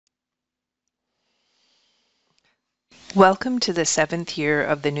Welcome to the 7th year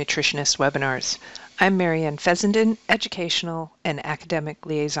of the Nutritionist webinars. I'm Marianne Fessenden, Educational and Academic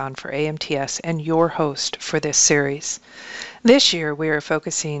Liaison for AMTS and your host for this series. This year we are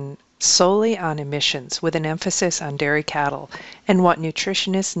focusing solely on emissions with an emphasis on dairy cattle and what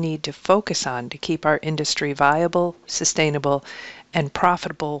nutritionists need to focus on to keep our industry viable, sustainable, and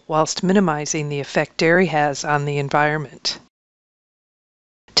profitable whilst minimizing the effect dairy has on the environment.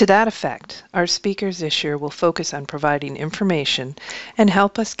 To that effect, our speakers this year will focus on providing information and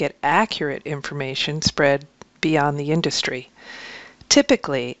help us get accurate information spread beyond the industry.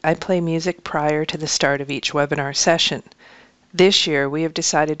 Typically, I play music prior to the start of each webinar session. This year, we have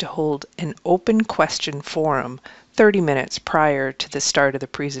decided to hold an open question forum 30 minutes prior to the start of the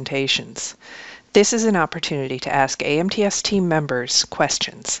presentations. This is an opportunity to ask AMTS team members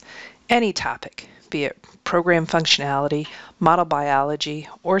questions, any topic, be it program functionality, model biology,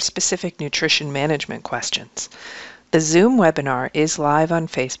 or specific nutrition management questions. The Zoom webinar is live on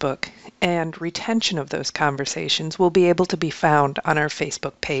Facebook, and retention of those conversations will be able to be found on our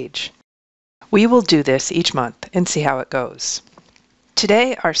Facebook page. We will do this each month and see how it goes.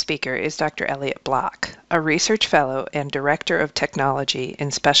 Today, our speaker is Dr. Elliot Block, a research fellow and director of technology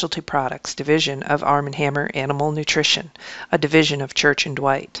in Specialty Products Division of Arm & Hammer Animal Nutrition, a division of Church &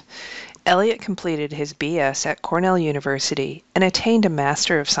 Dwight. Elliot completed his BS at Cornell University and attained a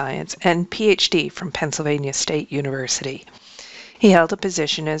Master of Science and PhD from Pennsylvania State University. He held a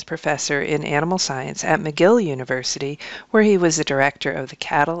position as professor in animal science at McGill University, where he was the director of the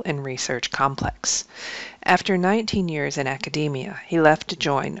Cattle and Research Complex. After 19 years in academia, he left to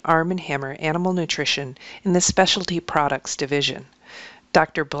join Arm & Hammer Animal Nutrition in the Specialty Products Division.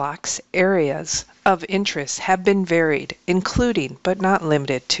 Dr. Block's areas of interest have been varied, including but not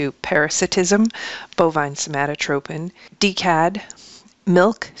limited to parasitism, bovine somatotropin, DCAD,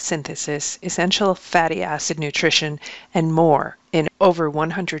 milk synthesis, essential fatty acid nutrition, and more in over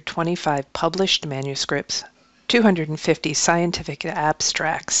 125 published manuscripts, 250 scientific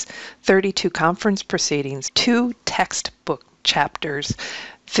abstracts, 32 conference proceedings, 2 textbook chapters,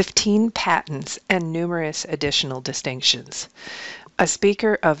 15 patents, and numerous additional distinctions. A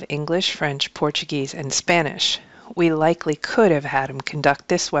speaker of English, French, Portuguese, and Spanish, we likely could have had him conduct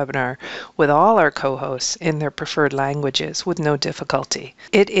this webinar with all our co-hosts in their preferred languages with no difficulty.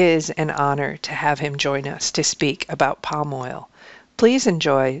 It is an honor to have him join us to speak about palm oil. Please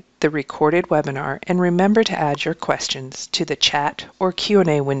enjoy the recorded webinar and remember to add your questions to the chat or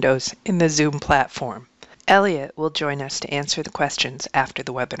Q&A windows in the Zoom platform. Elliot will join us to answer the questions after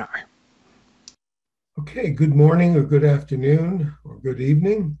the webinar. Okay, good morning or good afternoon or good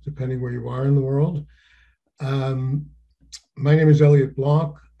evening, depending where you are in the world. My name is Elliot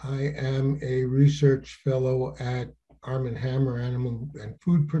Block. I am a research fellow at Arm & Hammer Animal and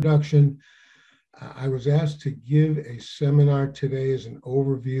Food Production. I was asked to give a seminar today as an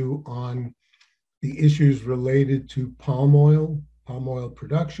overview on the issues related to palm oil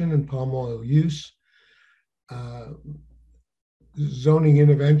production and palm oil use. Zoning in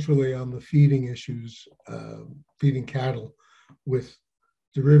eventually on the feeding issues, feeding cattle with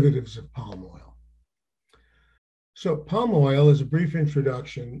derivatives of palm oil. So palm oil, as a brief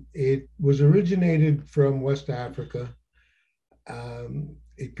introduction, it was originated from West Africa.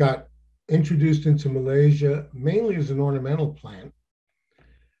 It got introduced into Malaysia mainly as an ornamental plant.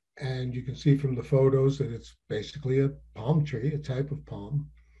 And you can see from the photos that it's basically a palm tree, a type of palm.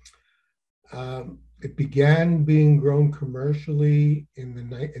 It began being grown commercially in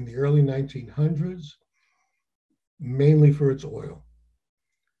the early 1900s, mainly for its oil.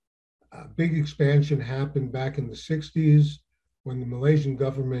 A big expansion happened back in the 60s when the Malaysian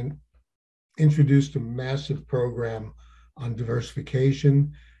government introduced a massive program on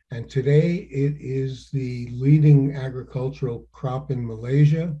diversification. And today it is the leading agricultural crop in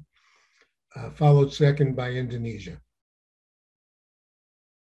Malaysia, followed second by Indonesia.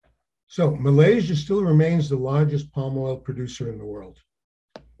 So Malaysia still remains the largest palm oil producer in the world.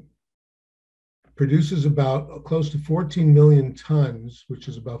 Produces about close to 14 million tons, which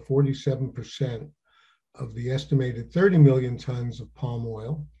is about 47% of the estimated 30 million tons of palm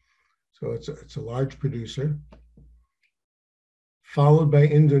oil. So it's a large producer. Followed by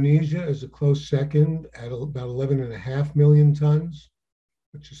Indonesia as a close second at about 11.5 million tons,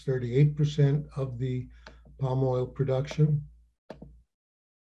 which is 38% of the palm oil production.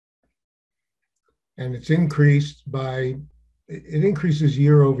 And it increases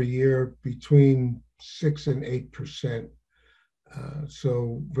year over year between 6 and 8%.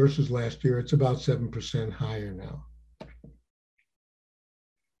 So versus last year, it's about 7% higher now.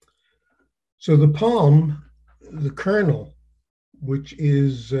 So the palm, the kernel, which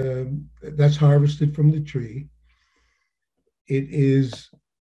is, that's harvested from the tree,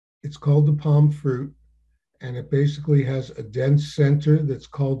 It's called the palm fruit, and it basically has a dense center that's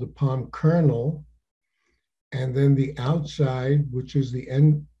called the palm kernel, and then the outside, which is the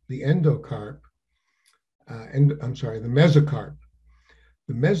endocarp, the mesocarp.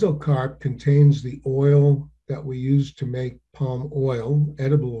 The mesocarp contains the oil that we use to make palm oil,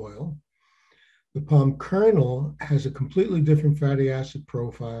 edible oil. The palm kernel has a completely different fatty acid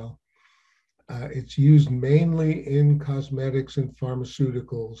profile. It's used mainly in cosmetics and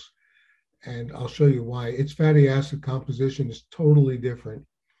pharmaceuticals, and I'll show you why. Its fatty acid composition is totally different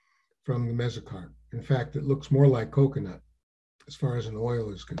from the mesocarp. In fact, it looks more like coconut as far as an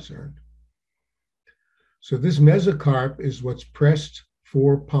oil is concerned. So this mesocarp is what's pressed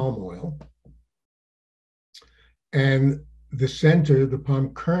for palm oil. And the center, the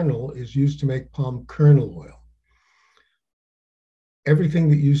palm kernel, is used to make palm kernel oil. Everything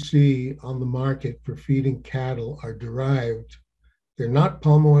that you see on the market for feeding cattle are derived. They're not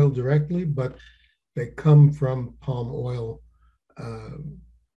palm oil directly, but they come from palm oil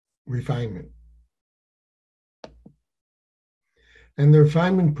refinement. And the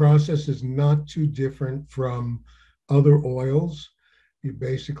refinement process is not too different from other oils. You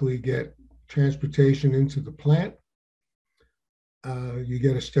basically get transportation into the plant. You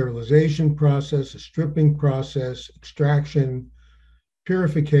get a sterilization process, a stripping process, extraction,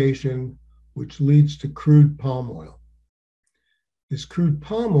 purification, which leads to crude palm oil. This crude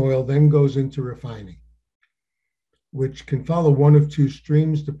palm oil then goes into refining, which can follow one of two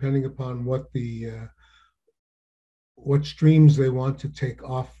streams depending upon what streams they want to take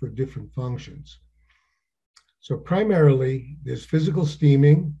off for different functions. So primarily, there's physical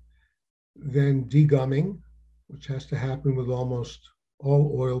steaming, then degumming, which has to happen with almost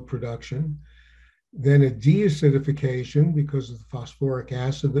all oil production, then a deacidification because of the phosphoric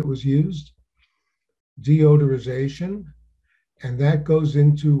acid that was used, deodorization, and that goes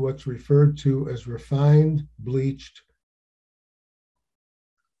into what's referred to as refined, bleached,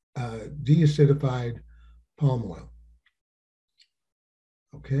 deacidified palm oil.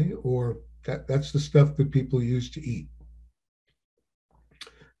 Okay, or that's the stuff that people use to eat.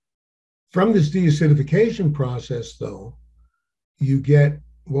 From this deacidification process, though, you get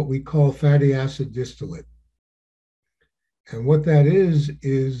what we call fatty acid distillate. And what that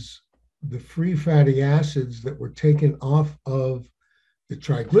is the free fatty acids that were taken off of the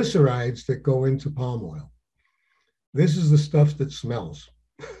triglycerides that go into palm oil. This is the stuff that smells.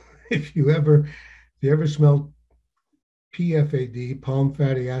 If you ever smell PFAD, palm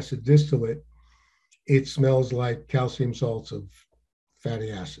fatty acid distillate, it smells like calcium salts of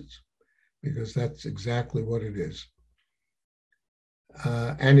fatty acids, because that's exactly what it is.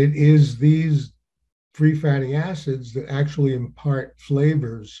 And it is these free fatty acids that actually impart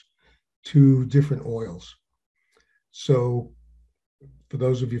flavors to different oils. So for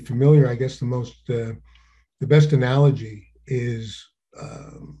those of you familiar, I guess the best analogy is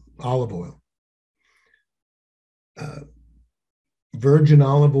olive oil. Virgin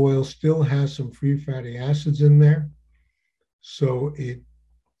olive oil still has some free fatty acids in there, so it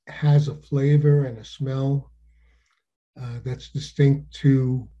has a flavor and a smell that's distinct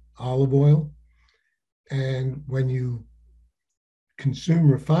to olive oil. And when you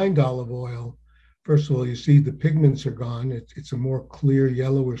consume refined olive oil, first of all, you see the pigments are gone. It's a more clear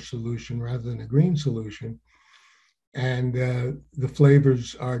yellowish solution rather than a green solution. And the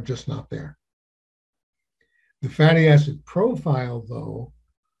flavors are just not there. The fatty acid profile, though,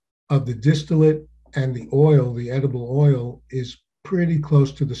 of the distillate and the oil, the edible oil, is pretty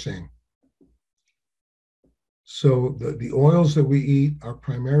close to the same. So the oils that we eat are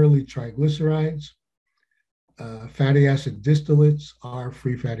primarily triglycerides. Fatty acid distillates are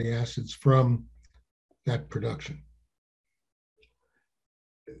free fatty acids from that production.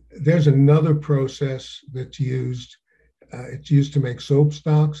 There's another process that's used. It's used to make soap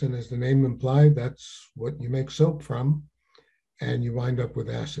stocks, and as the name implied, that's what you make soap from, and you wind up with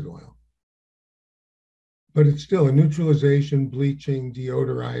acid oil. But it's still a neutralization, bleaching,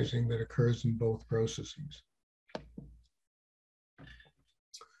 deodorizing that occurs in both processes.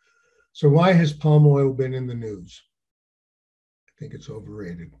 So why has palm oil been in the news? I think it's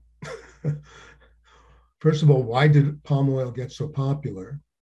overrated. First of all, why did palm oil get so popular?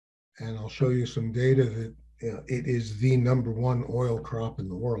 And I'll show you some data that it is the #1 oil crop in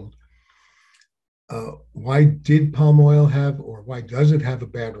the world. Why did palm oil have, or why does it have a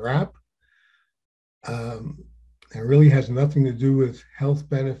bad rap? It really has nothing to do with health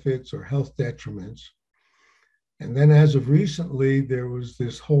benefits or health detriments. And then as of recently, there was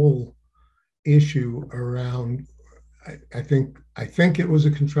this whole issue around, I think it was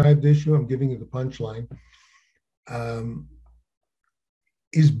a contrived issue. I'm giving you the punchline.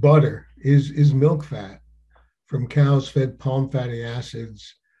 is butter, is milk fat from cows fed palm fatty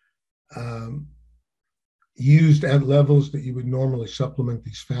acids um, used at levels that you would normally supplement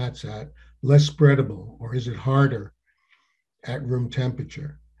these fats at, less spreadable, or is it harder at room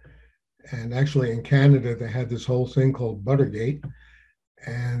temperature? And actually, in Canada, they had this whole thing called Buttergate,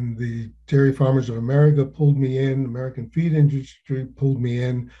 and the Dairy Farmers of America pulled me in, American feed industry pulled me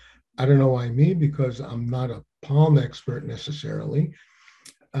in. I don't know why me, because I'm not a palm expert necessarily,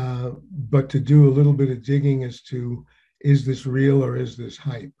 but to do a little bit of digging as to, is this real or is this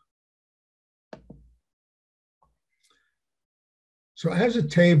hype? So as a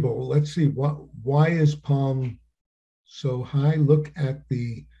table, let's see, why is palm so high? Look at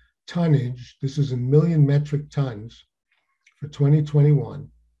the tonnage. This is in million metric tons for 2021.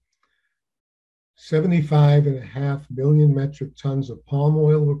 75.5 million metric tons of palm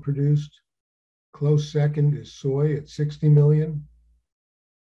oil were produced. Close second is soy at 60 million.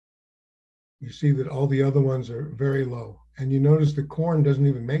 You see that all the other ones are very low. And you notice the corn doesn't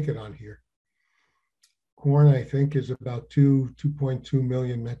even make it on here. Corn, I think, is about 2.2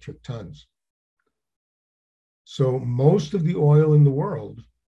 million metric tons. So most of the oil in the world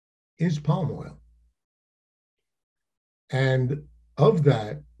is palm oil. And of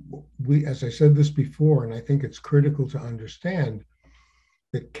that, as I said this before, and I think it's critical to understand,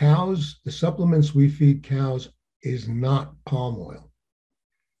 that cows, the supplements we feed cows is not palm oil.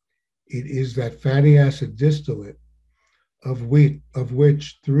 It is that fatty acid distillate of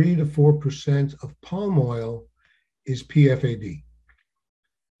which 3 to 4% of palm oil is PFAD.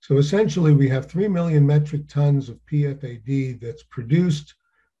 So essentially, we have 3 million metric tons of PFAD that's produced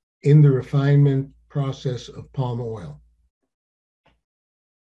in the refinement process of palm oil.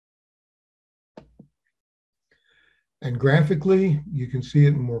 And graphically, you can see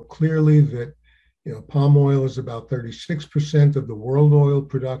it more clearly that palm oil is about 36% of the world oil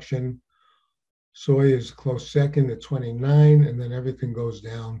production. Soy is close second at 29%, and then everything goes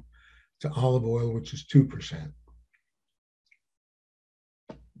down to olive oil, which is 2%.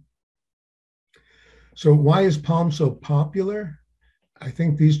 So why is palm so popular? I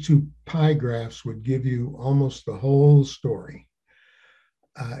think these two pie graphs would give you almost the whole story.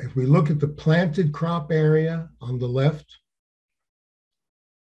 If we look at the planted crop area on the left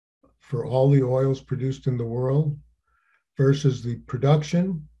for all the oils produced in the world versus the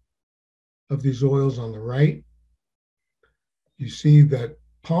production of these oils on the right, you see that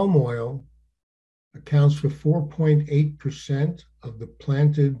palm oil accounts for 4.8% of the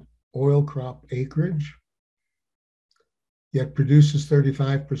planted oil crop acreage, yet produces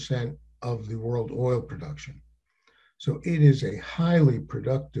 35% of the world oil production. So it is a highly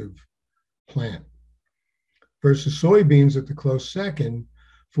productive plant. Versus soybeans at the close second,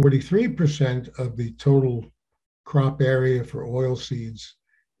 43% of the total crop area for oil seeds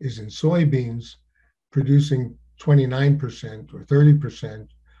is in soybeans, producing 29% or 30%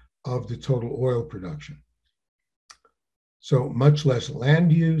 of the total oil production. So much less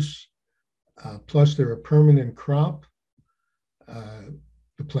land use, plus they're a permanent crop.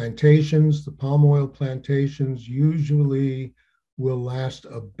 The plantations, the palm oil plantations usually will last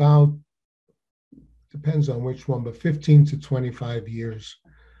about, depends on which one, but 15 to 25 years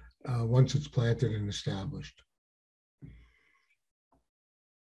once it's planted and established.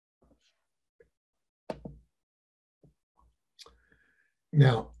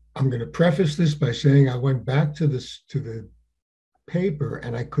 Now, I'm going to preface this by saying I went back to the paper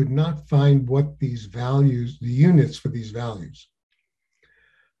and I could not find what these values, the units for these values.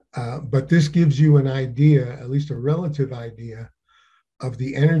 But this gives you an idea, at least a relative idea, of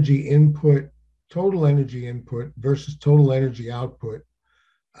the energy input, total energy input versus total energy output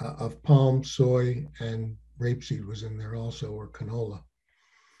of palm, soy, and rapeseed was in there also, or canola.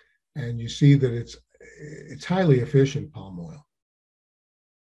 And you see that it's highly efficient palm oil.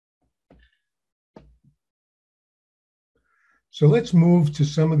 So let's move to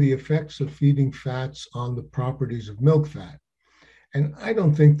some of the effects of feeding fats on the properties of milk fat. And I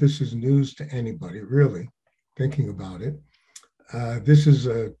don't think this is news to anybody, really, thinking about it. This is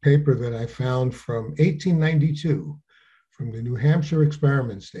a paper that I found from 1892 from the New Hampshire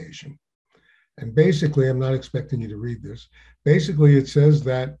Experiment Station. And basically, I'm not expecting you to read this. Basically, it says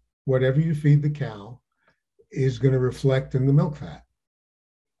that whatever you feed the cow is going to reflect in the milk fat.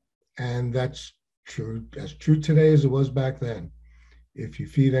 And that's true, as true today as it was back then. If you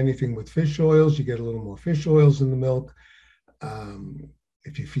feed anything with fish oils, you get a little more fish oils in the milk.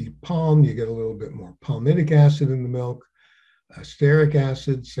 If you feed palm, you get a little bit more palmitic acid in the milk. Stearic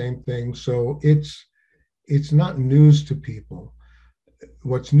acid, same thing. So it's not news to people.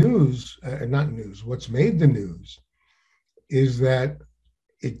 What's news, not news, what's made the news is that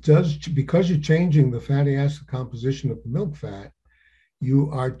it does, because you're changing the fatty acid composition of the milk fat, you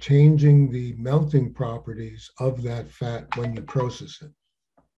are changing the melting properties of that fat when you process it.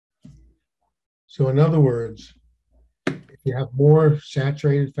 So in other words, if you have more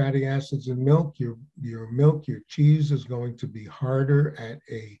saturated fatty acids in milk, your cheese is going to be harder at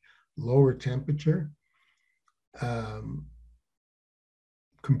a lower temperature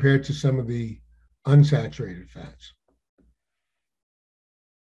compared to some of the unsaturated fats.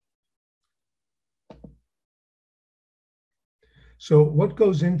 So what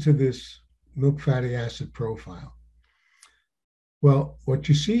goes into this milk fatty acid profile? Well, what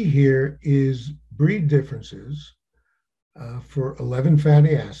you see here is breed differences for 11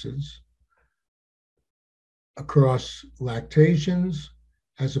 fatty acids across lactations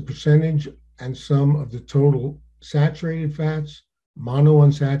as a percentage and some of the total saturated fats,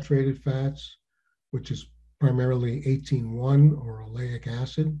 monounsaturated fats, which is primarily 18.1 or oleic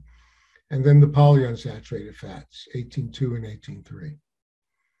acid, and then the polyunsaturated fats, 18.2 and 18.3.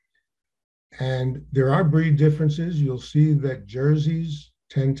 And there are breed differences. You'll see that Jerseys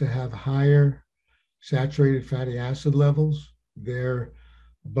tend to have higher saturated fatty acid levels. Their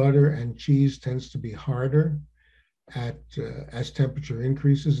butter and cheese tends to be harder as temperature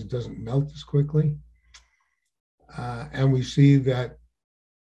increases. It doesn't melt as quickly. And we see that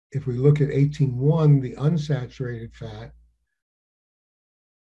if we look at 18.1, the unsaturated fat,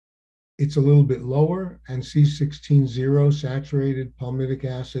 it's a little bit lower, and C16.0 saturated palmitic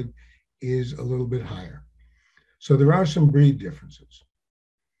acid is a little bit higher. So there are some breed differences.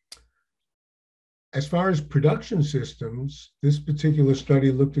 As far as production systems, this particular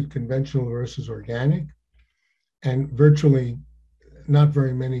study looked at conventional versus organic, and virtually not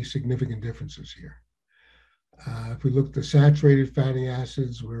very many significant differences here. If we look at the saturated fatty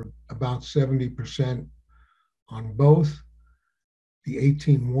acids, we're about 70% on both. The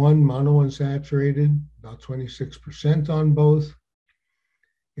 18.1 monounsaturated, about 26% on both.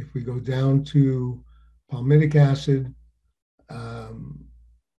 If we go down to palmitic acid,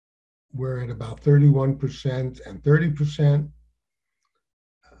 we're at about 31% and 30%.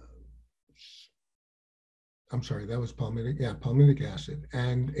 I'm sorry, that was palmitic acid.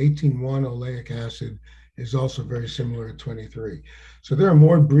 And 18.1 oleic acid is also very similar at 23. So there are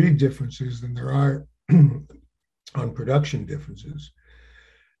more breed differences than there are on production differences.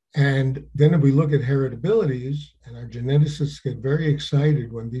 And then if we look at heritabilities, and our geneticists get very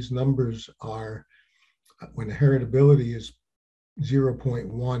excited when these numbers are, when the heritability is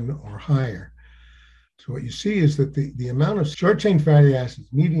 0.1 or higher. So what you see is that the amount of short-chain fatty acids,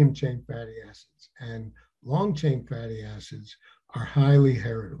 medium-chain fatty acids, and long-chain fatty acids are highly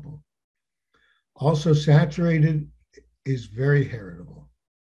heritable. Also, saturated is very heritable.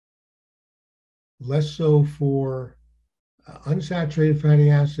 Less so for unsaturated fatty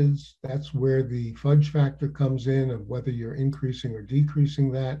acids. That's where the fudge factor comes in of whether you're increasing or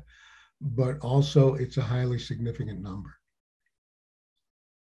decreasing that, but also it's a highly significant number.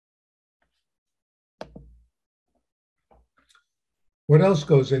 What else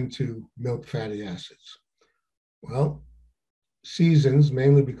goes into milk fatty acids? Well, seasons,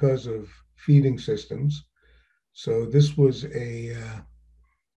 mainly because of feeding systems. So this was a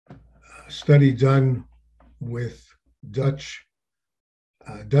study done with Dutch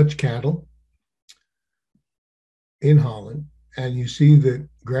cattle in Holland, and you see that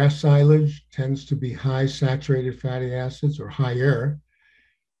grass silage tends to be high saturated fatty acids or higher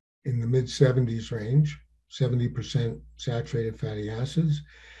in the mid 70s range, 70% saturated fatty acids.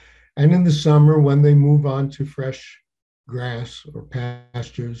 And in the summer, when they move on to fresh grass or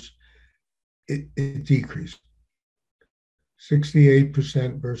pastures, it decreased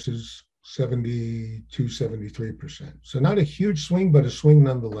 68% versus 72, 73%. So not a huge swing, but a swing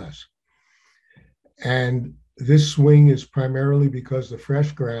nonetheless. And this swing is primarily because the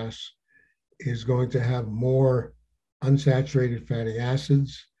fresh grass is going to have more unsaturated fatty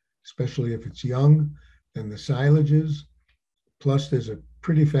acids, especially if it's young, than the silages. Plus, there's a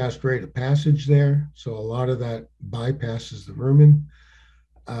pretty fast rate of passage there. So a lot of that bypasses the rumen,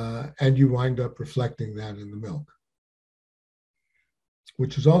 and you wind up reflecting that in the milk,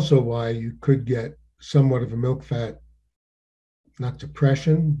 which is also why you could get somewhat of a milk fat, not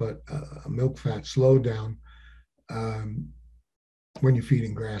depression, but a milk fat slowdown when you're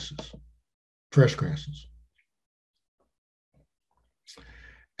feeding grasses, fresh grasses.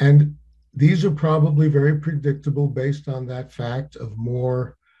 And these are probably very predictable based on that fact of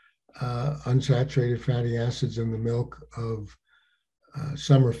more unsaturated fatty acids in the milk of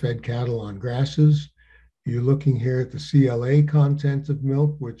summer-fed cattle on grasses. You're looking here at the CLA content of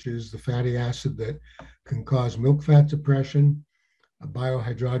milk, which is the fatty acid that can cause milk fat depression. a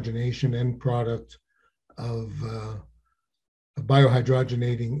biohydrogenation end product of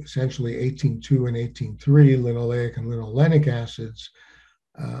biohydrogenating essentially 18,2 and 18,3 linoleic and linolenic acids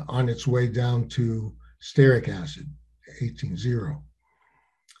on its way down to stearic acid, 18,0.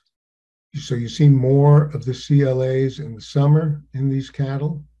 So you see more of the CLAs in the summer in these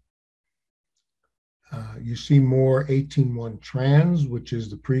cattle. You see more 18,1 trans, which is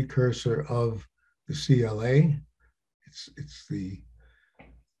the precursor of the CLA. It's the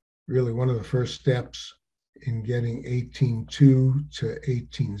really one of the first steps in getting 18,2 to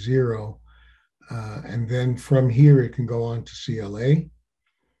 18,0. And then from here, it can go on to CLA.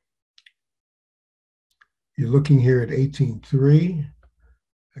 You're looking here at 18,3.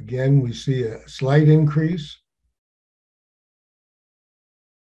 Again, we see a slight increase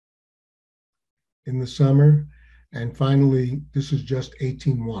in the summer. And finally, this is just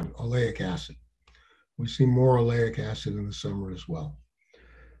 18,1, oleic acid. We see more oleic acid in the summer as well.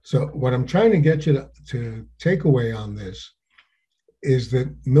 So what I'm trying to get you to take away on this is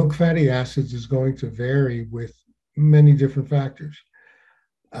that milk fatty acids is going to vary with many different factors.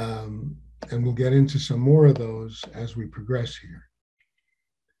 And we'll get into some more of those as we progress here.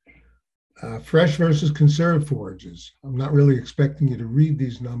 Fresh versus conserved forages. I'm not really expecting you to read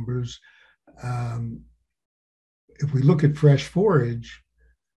these numbers. If we look at fresh forage,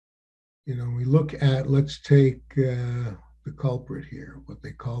 we look at, let's take the culprit here, what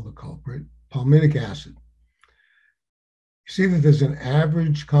they call the culprit, palmitic acid. You see that there's an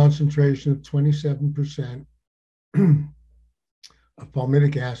average concentration of 27% of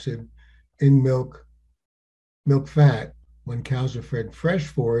palmitic acid in milk fat when cows are fed fresh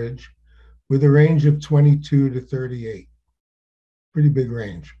forage, with a range of 22 to 38. Pretty big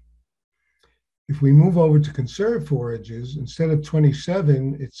range. If we move over to conserved forages, instead of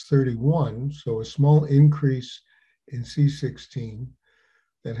 27, it's 31, so a small increase in C16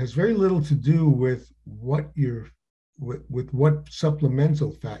 that has very little to do with what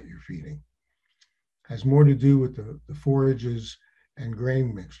supplemental fat you're feeding. Has more to do with the forages and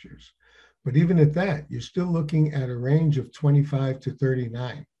grain mixtures. But even at that, you're still looking at a range of 25 to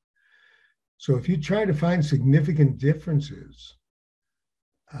 39. So if you try to find significant differences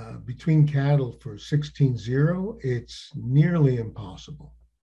between cattle for 16-0, it's nearly impossible.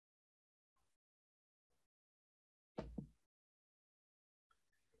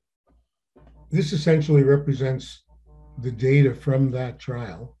 This essentially represents the data from that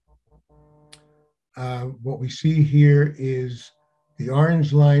trial. What we see here is the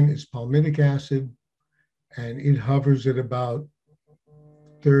orange line is palmitic acid, and it hovers at about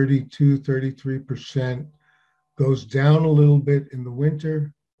 32, 33%, goes down a little bit in the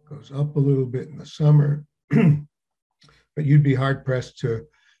winter, goes up a little bit in the summer, but you'd be hard pressed to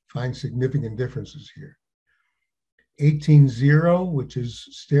find significant differences here. 18-0, which is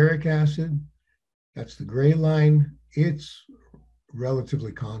stearic acid, that's the gray line, it's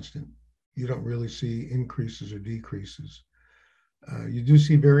relatively constant. You don't really see increases or decreases. You do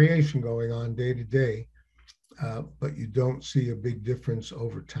see variation going on day to day, but you don't see a big difference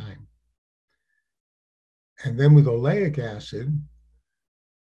over time. And then with oleic acid,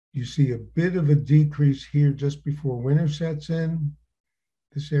 you see a bit of a decrease here just before winter sets in.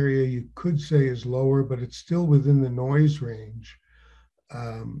 This area you could say is lower, but it's still within the noise range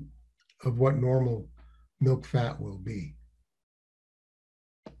of what normal milk fat will be.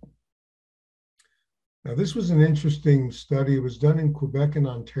 Now, this was an interesting study. It was done in Quebec and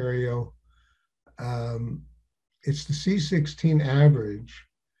Ontario. It's the C16 average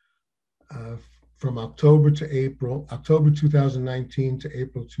from October 2019 to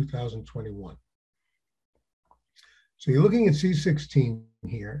April 2021. So you're looking at C16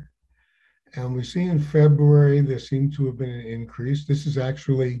 here, and we see in February there seemed to have been an increase. This is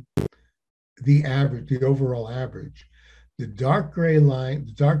actually the average, the overall average. The dark gray line,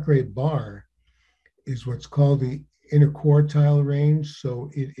 the dark gray bar is what's called the interquartile range.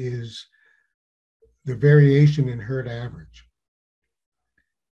 So it is the variation in herd average.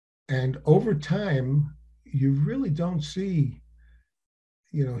 And over time, you really don't see,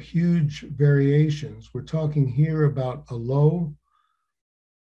 huge variations. We're talking here about a low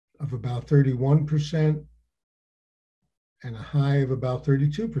of about 31% and a high of about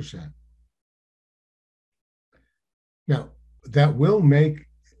 32%. Now, that will make,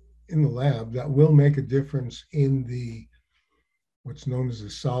 in the lab, that will make a difference in the what's known as the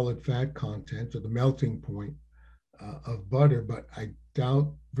solid fat content, or the melting point of butter, but I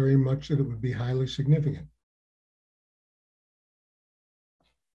doubt very much that it would be highly significant.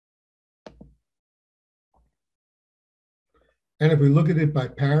 And if we look at it by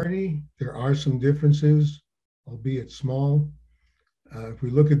parity, there are some differences, albeit small. If we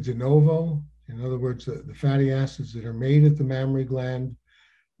look at de novo, in other words, the fatty acids that are made at the mammary gland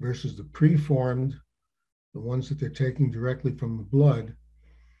versus the preformed, the ones that they're taking directly from the blood,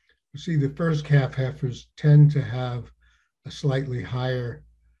 you see the first calf heifers tend to have a slightly higher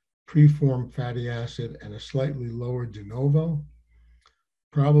preformed fatty acid and a slightly lower de novo.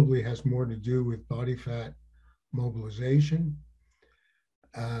 Probably has more to do with body fat mobilization.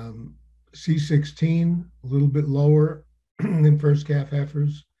 C16, a little bit lower in first calf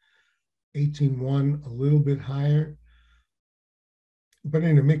heifers. 18.1, a little bit higher. But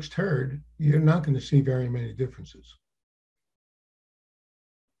in a mixed herd, you're not going to see very many differences.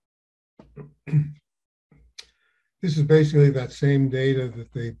 This is basically that same data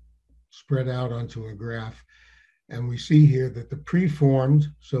that they spread out onto a graph. And we see here that the preformed,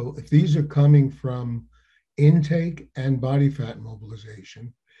 so if these are coming from intake and body fat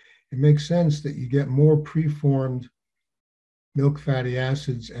mobilization, it makes sense that you get more preformed milk fatty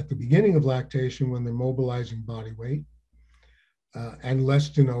acids at the beginning of lactation when they're mobilizing body weight, and less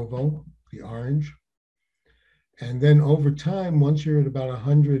de novo, the orange. And then over time, once you're at about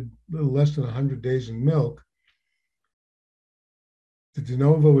 100, a little less than 100 days in milk, the de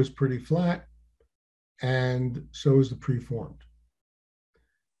novo is pretty flat, and so is the preformed.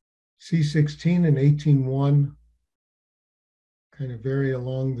 C16 and 18.1 kind of vary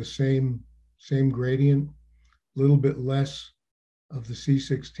along the same gradient, a little bit less of the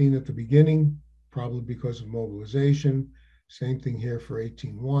C16 at the beginning, probably because of mobilization. Same thing here for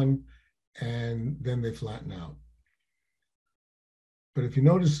 18.1, and then they flatten out. But if you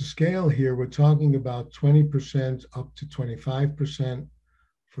notice the scale here, we're talking about 20% up to 25%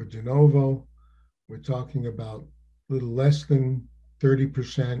 for de novo. We're talking about a little less than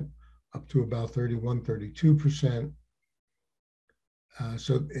 30% up to about 31, 32%.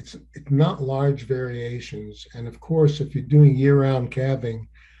 So it's not large variations. And of course, if you're doing year-round calving,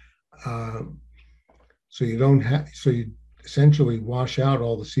 so you essentially wash out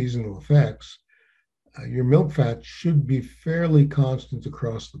all the seasonal effects, your milk fat should be fairly constant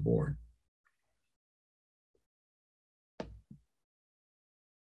across the board.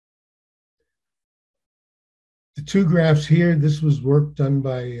 The two graphs here, this was work done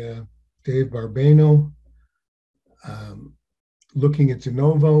by Dave Barbano, looking at de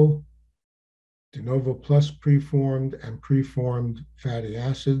novo plus preformed and preformed fatty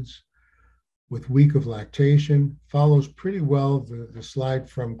acids with week of lactation. Follows pretty well the slide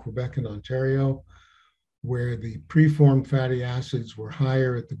from Quebec and Ontario, where the preformed fatty acids were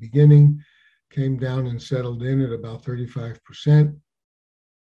higher at the beginning, came down and settled in at about 35%.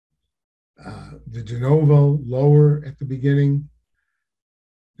 The de novo lower at the beginning,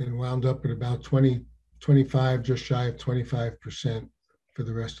 then wound up at about 25, just shy of 25% for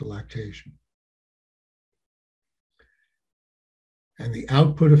the rest of lactation. And the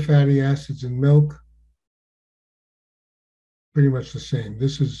output of fatty acids in milk, pretty much the same.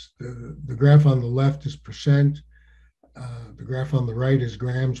 This is the graph on the left is percent. The graph on the right is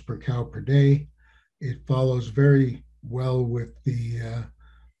grams per cow per day. It follows very well with the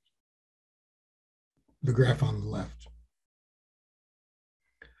graph on the left.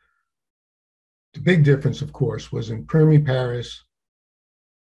 The big difference, of course, was in permiparis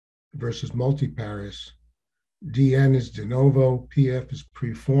versus multiparis. DN is de novo, PF is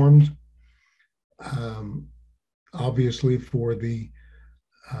preformed. Obviously, for the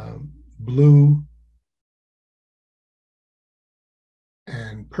blue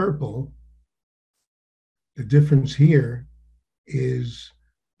and purple, the difference here is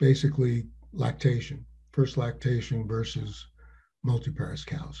basically lactation, first lactation versus multiparis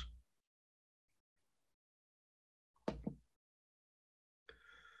cows.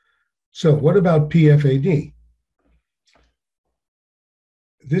 So what about PFAD?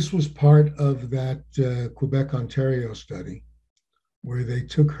 This was part of that Quebec, Ontario study where they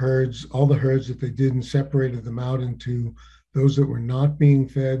took herds, all the herds that they did, and separated them out into those that were not being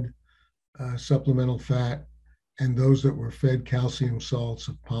fed supplemental fat and those that were fed calcium salts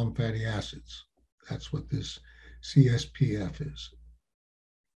of palm fatty acids. That's what this CSPF is.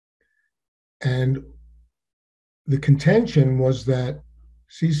 And the contention was that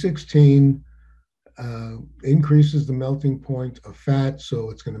C16 increases the melting point of fat, so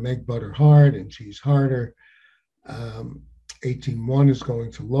it's going to make butter hard and cheese harder. 18.1 is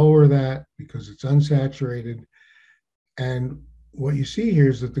going to lower that because it's unsaturated. And what you see here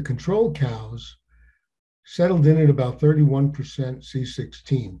is that the control cows settled in at about 31%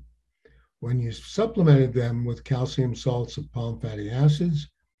 C16. When you supplemented them with calcium salts of palm fatty acids,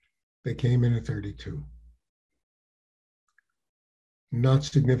 they came in at 32. Not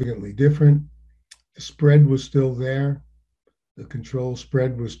significantly different. The spread was still there. The control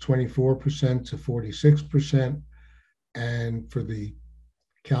spread was 24% to 46%. And for the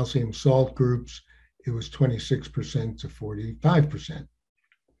calcium salt groups, it was 26% to 45%.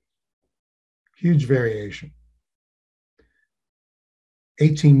 Huge variation.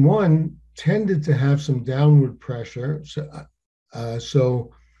 18.1 tended to have some downward pressure.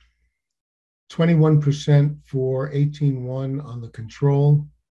 So 21% for 18.1 on the control,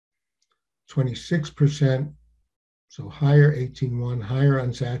 26%, so higher 18.1, higher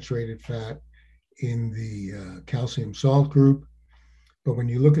unsaturated fat in the calcium salt group. But when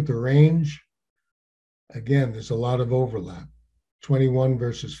you look at the range, again, there's a lot of overlap. 21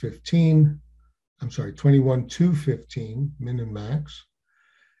 versus 15, 21 to 15, min and max.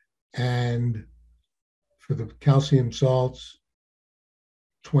 And for the calcium salts,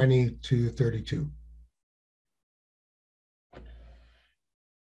 20 to 32.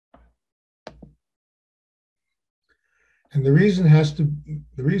 And the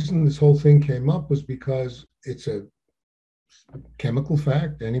reason this whole thing came up was because it's a chemical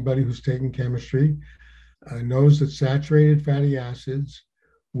fact. Anybody who's taken chemistry knows that saturated fatty acids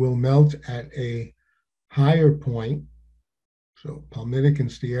will melt at a higher point, so palmitic and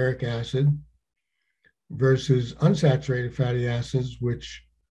stearic acid, versus unsaturated fatty acids, which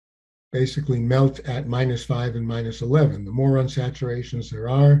basically melt at -5 and -11. The more unsaturations there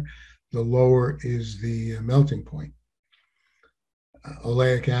are, the lower is the melting point.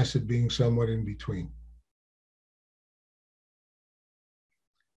 Oleic acid being somewhat in between.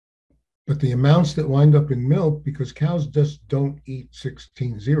 But the amounts that wind up in milk, because cows just don't eat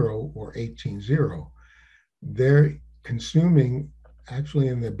 16.0 or 18.0, they're consuming, actually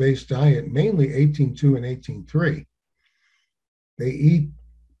in their base diet, mainly 18.2 and 18.3. They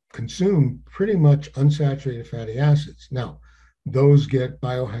consume pretty much unsaturated fatty acids. Now, those get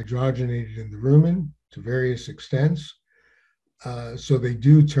biohydrogenated in the rumen to various extents. So they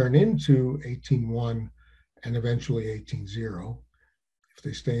do turn into 18.1 and eventually 18.0 if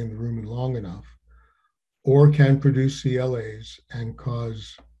they stay in the rumen long enough, or can produce CLAs and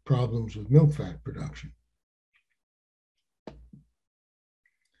cause problems with milk fat production.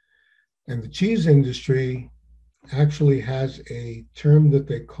 And the cheese industry actually has a term that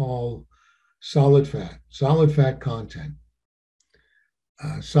they call solid fat content.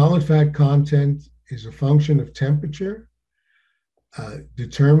 Solid fat content is a function of temperature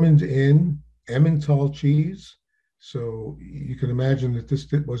determined in Emmental cheese. So you can imagine that this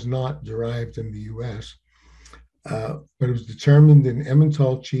was not derived in the US, but it was determined in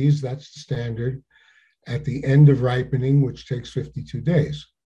Emmental cheese, that's the standard, at the end of ripening, which takes 52 days.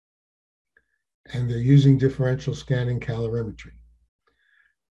 And they're using differential scanning calorimetry.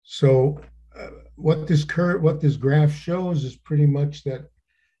 So what this graph shows is pretty much that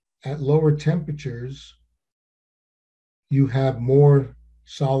at lower temperatures, you have more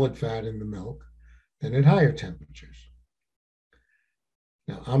solid fat in the milk than at higher temperatures.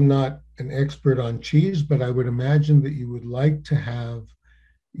 Now, I'm not an expert on cheese, but I would imagine that you would like to have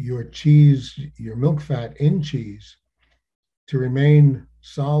your cheese, your milk fat in cheese, to remain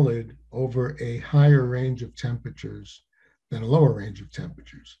solid over a higher range of temperatures than a lower range of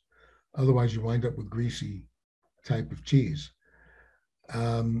temperatures. Otherwise, you wind up with greasy type of cheese.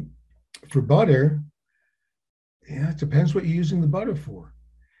 For butter, it depends what you're using the butter for.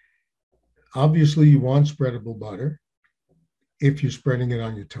 Obviously, you want spreadable butter if you're spreading it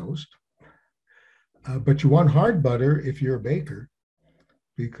on your toast. But you want hard butter if you're a baker,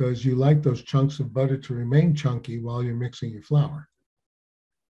 because you like those chunks of butter to remain chunky while you're mixing your flour.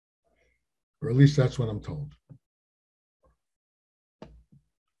 Or at least that's what I'm told.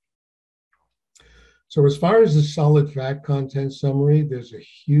 So as far as the solid fat content summary, there's a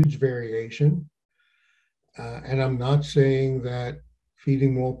huge variation. And I'm not saying that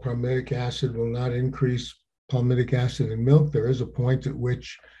feeding more palmitic acid will not increase palmitic acid in milk. There is a point at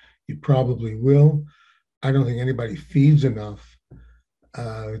which you probably will. I don't think anybody feeds enough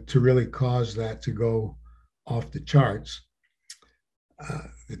to really cause that to go off the charts.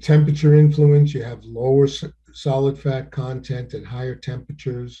 The temperature influence, you have lower solid fat content at higher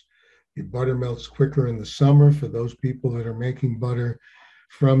temperatures. Your butter melts quicker in the summer for those people that are making butter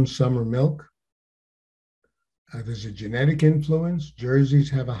from summer milk. There's a genetic influence. Jerseys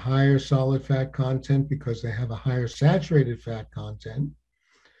have a higher solid fat content because they have a higher saturated fat content.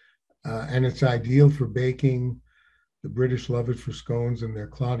 And it's ideal for baking. The British love it for scones and their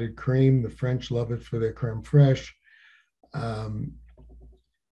clotted cream. The French love it for their creme fraiche.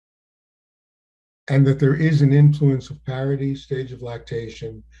 And that there is an influence of parity, stage of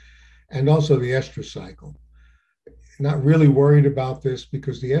lactation, and also the estrous cycle. Not really worried about this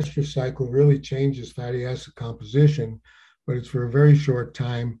because the estrous cycle really changes fatty acid composition, but it's for a very short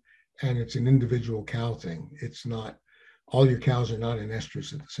time, and it's an individual cow thing. It's not, all your cows are not in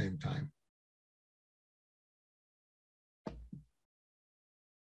estrus at the same time.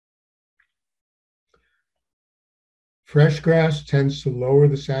 Fresh grass tends to lower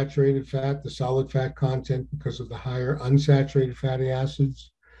the saturated fat, the solid fat content, because of the higher unsaturated fatty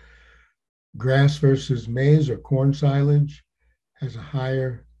acids. Grass versus maize or corn silage has a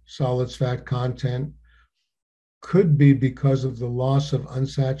higher solids fat content, could be because of the loss of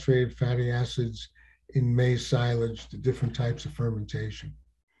unsaturated fatty acids in maize silage, the different types of fermentation.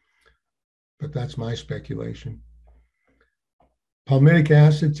 But that's my speculation. Palmitic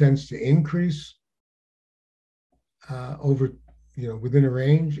acid tends to increase within a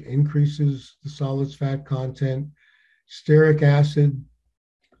range, increases the solids fat content. Stearic acid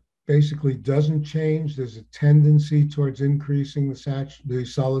basically doesn't change. There's a tendency towards increasing the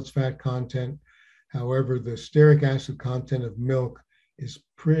solids fat content. However, the stearic acid content of milk is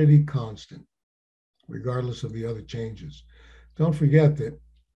pretty constant, regardless of the other changes. Don't forget that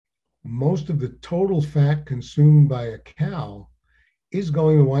most of the total fat consumed by a cow is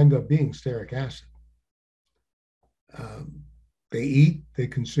going to wind up being stearic acid. They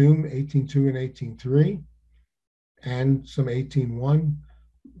consume 18.2 and 18.3 and some 18.1,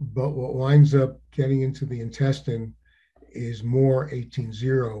 but what winds up getting into the intestine is more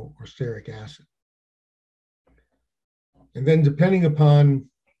 18.0 or stearic acid. And then depending upon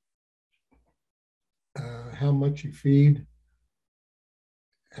how much you feed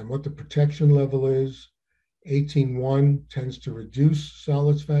and what the protection level is, 18.1 tends to reduce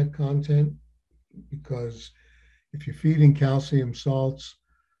solids fat content, because if you're feeding calcium salts,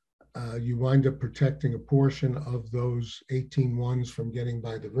 you wind up protecting a portion of those 18.1s from getting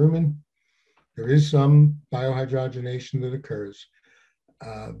by the rumen. There is some biohydrogenation that occurs,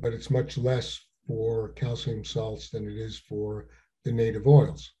 but it's much less for calcium salts than it is for the native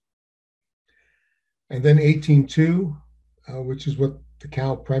oils. And then 18.2, which is what the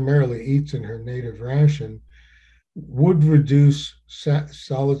cow primarily eats in her native ration, would reduce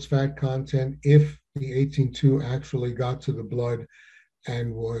solids fat content if the 18.2 actually got to the blood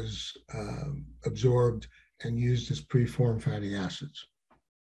and was absorbed and used as preformed fatty acids.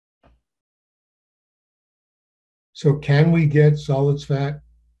 So can we get solid fat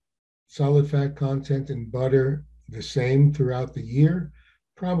content in butter the same throughout the year?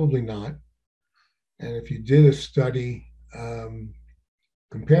 Probably not. And if you did a study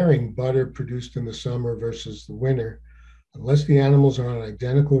comparing butter produced in the summer versus the winter, unless the animals are on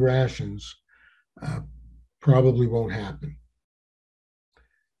identical rations, probably won't happen.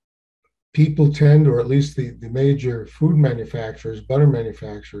 People tend, or at least the major food manufacturers, butter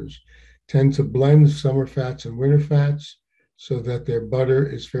manufacturers, tend to blend summer fats and winter fats so that their butter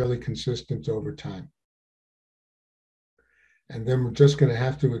is fairly consistent over time. And then we're just going to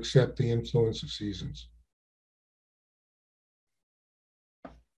have to accept the influence of seasons.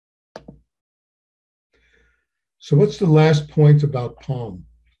 So what's the last point about palm?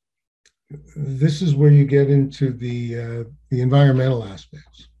 This is where you get into the environmental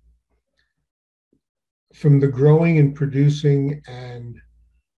aspects. From the growing and producing and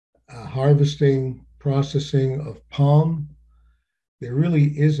harvesting, processing of palm, there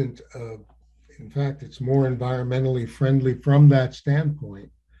really isn't in fact, it's more environmentally friendly from that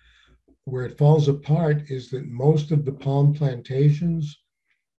standpoint. Where it falls apart is that most of the palm plantations,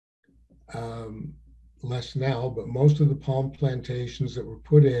 less now, but most of the palm plantations that were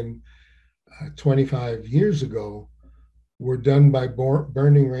put in 25 years ago were done by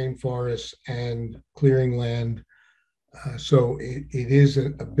burning rainforests and clearing land. So it is a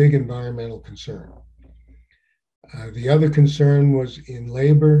big environmental concern. The other concern was in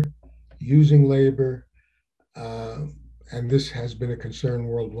labor, using labor, and this has been a concern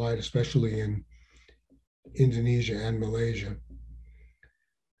worldwide, especially in Indonesia and Malaysia.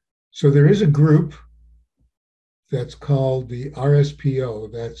 So there is a group that's called the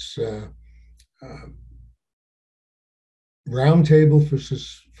RSPO, that's Roundtable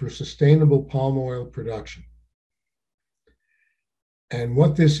for Sustainable Palm Oil Production. And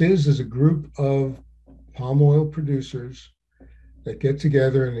what this is a group of palm oil producers that get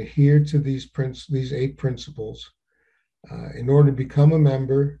together and adhere to these 8 principles. In order to become a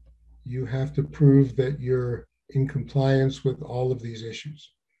member, you have to prove that you're in compliance with all of these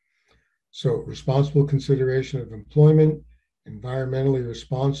issues. So responsible consideration of employment, environmentally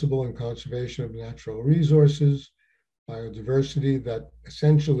responsible and conservation of natural resources, biodiversity, that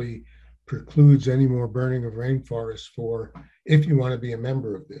essentially precludes any more burning of rainforests if you want to be a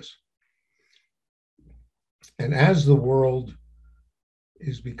member of this. And as the world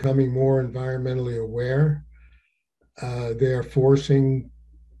is becoming more environmentally aware, They are forcing,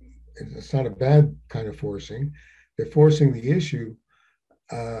 it's not a bad kind of forcing, they're forcing the issue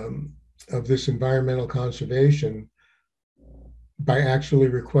of this environmental conservation by actually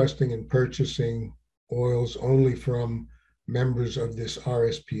requesting and purchasing oils only from members of this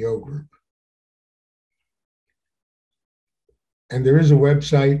RSPO group. And there is a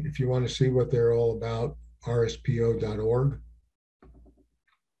website if you want to see what they're all about, rspo.org.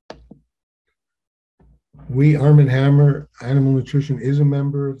 We, Arm & Hammer Animal Nutrition, is a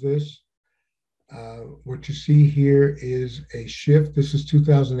member of this. What you see here is a shift. This is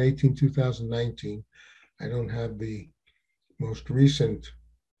 2018, 2019. I don't have the most recent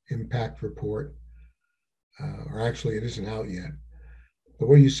impact report, or actually it isn't out yet. But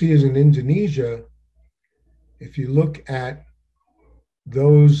what you see is in Indonesia, if you look at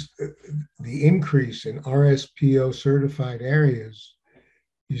the increase in RSPO certified areas,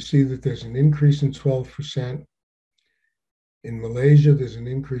 you see that there's an increase in 12%. In Malaysia, there's an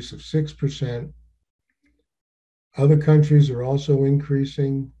increase of 6%. Other countries are also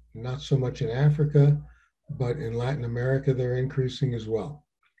increasing, not so much in Africa, but in Latin America, they're increasing as well.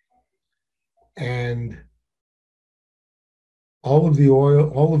 And all of the oil,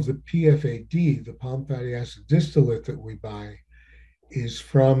 all of the PFAD, the palm fatty acid distillate that we buy, is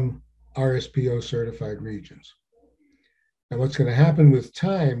from RSPO certified regions. Now, what's going to happen with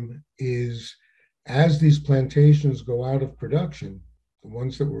time is as these plantations go out of production, the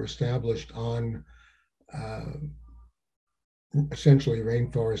ones that were established on essentially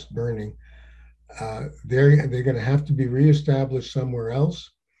rainforest burning, they're going to have to be reestablished somewhere else,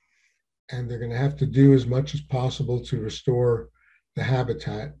 and they're going to have to do as much as possible to restore the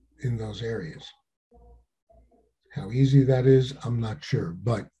habitat in those areas. How easy that is, I'm not sure,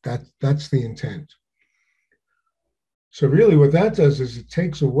 but that's the intent. So really what that does is it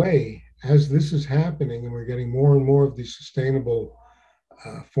takes away, as this is happening and we're getting more and more of these sustainable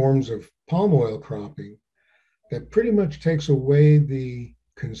forms of palm oil cropping, that pretty much takes away the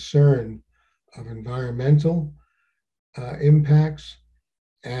concern of environmental impacts,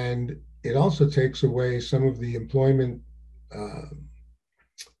 and it also takes away some of the employment,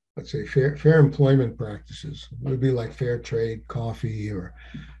 let's say fair employment practices. It would be like fair trade coffee or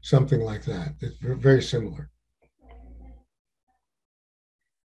something like that. It's very similar.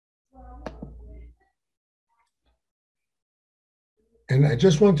 And I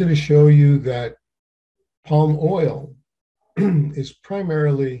just wanted to show you that palm oil is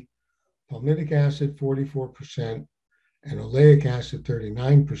primarily palmitic acid, 44%, and oleic acid,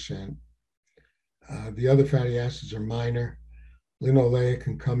 39%. The other fatty acids are minor. Linoleic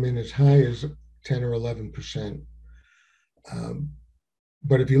can come in as high as 10 or 11%.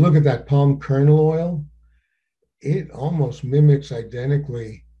 But if you look at that palm kernel oil, it almost mimics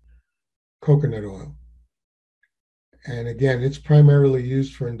identically coconut oil. And again, it's primarily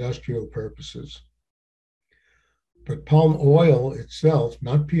used for industrial purposes. But palm oil itself,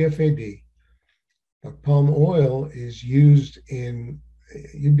 not PFAD, but palm oil is used in,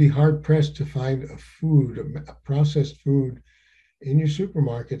 you'd be hard pressed to find a processed food in your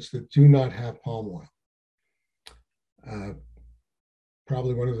supermarkets that do not have palm oil.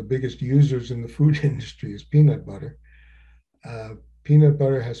 Probably one of the biggest users in the food industry is peanut butter. Peanut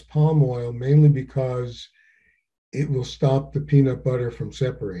butter has palm oil mainly because it will stop the peanut butter from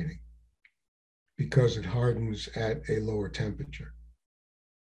separating because it hardens at a lower temperature.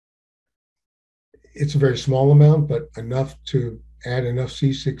 It's a very small amount, but enough to add enough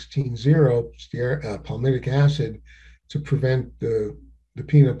C16-0 palmitic acid to prevent the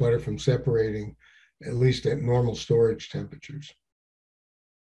peanut butter from separating, at least at normal storage temperatures.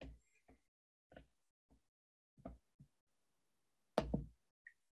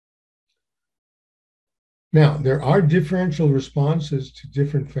 Now, there are differential responses to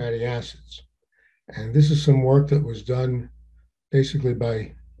different fatty acids. And this is some work that was done basically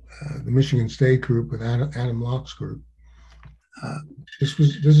by the Michigan State group with Adam Locke's group. This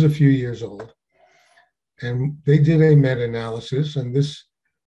is a few years old. And they did a meta-analysis, and this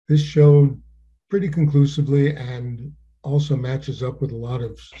showed pretty conclusively and also matches up with a lot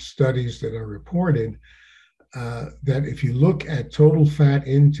of studies that are reported that if you look at total fat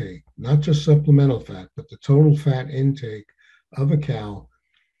intake, not just supplemental fat, but the total fat intake of a cow,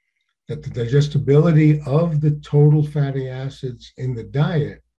 that the digestibility of the total fatty acids in the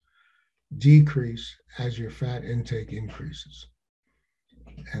diet decrease as your fat intake increases.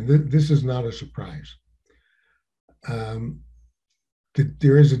 And this is not a surprise.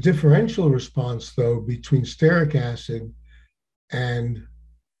 There is a differential response, though, between stearic acid and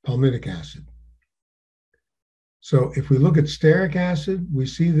palmitic acid. So if we look at stearic acid, we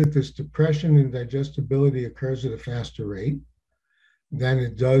see that this depression in digestibility occurs at a faster rate than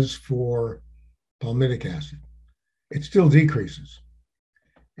it does for palmitic acid. It still decreases.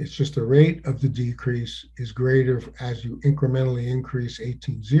 It's just the rate of the decrease is greater as you incrementally increase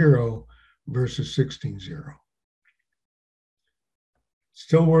 18.0 versus 16.0.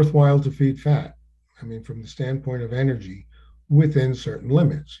 Still worthwhile to feed fat. I mean, from the standpoint of energy, within certain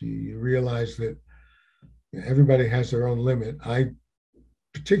limits. You realize that everybody has their own limit. I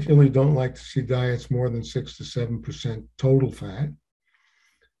particularly don't like to see diets more than 6 to 7% total fat.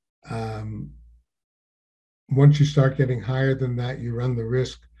 Once you start getting higher than that, you run the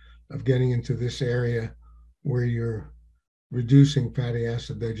risk of getting into this area where you're reducing fatty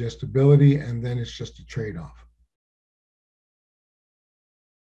acid digestibility, and then it's just a trade-off.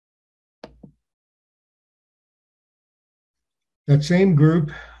 That same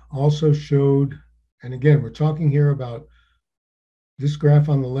group also showed, and again, we're talking here about this graph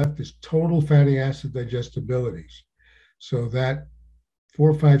on the left is total fatty acid digestibilities. So that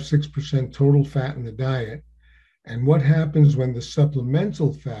 4, 5, 6% total fat in the diet. And what happens when the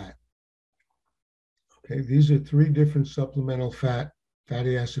supplemental fat, okay, these are 3 different supplemental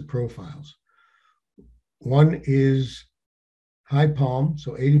fatty acid profiles. One is high palm,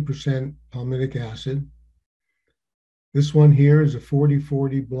 so 80% palmitic acid. This one here is a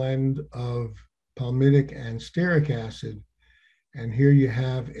 40-40 blend of palmitic and stearic acid. And here you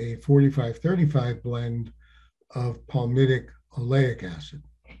have a 45-35 blend of palmitic oleic acid.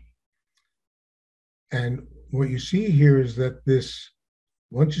 And what you see here is that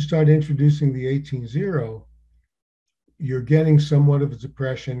once you start introducing the 18.0, you're getting somewhat of a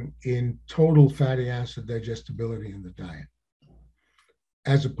depression in total fatty acid digestibility in the diet,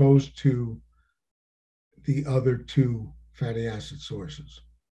 as opposed to the other 2 fatty acid sources.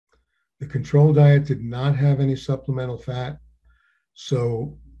 The control diet did not have any supplemental fat.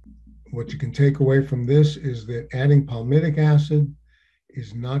 So what you can take away from this is that adding palmitic acid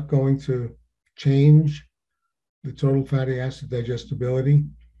is not going to change the total fatty acid digestibility.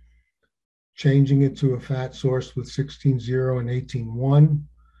 Changing it to a fat source with 16.0 and 18.1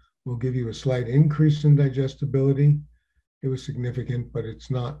 will give you a slight increase in digestibility. It was significant, but it's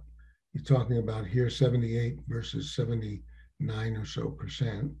not, you're talking about here 78 versus 79 or so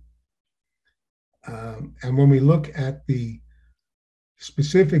percent. And when we look at the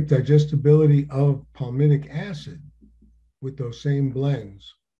specific digestibility of palmitic acid with those same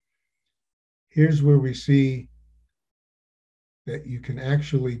blends, here's where we see that you can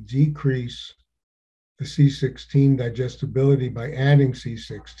actually decrease the C16 digestibility by adding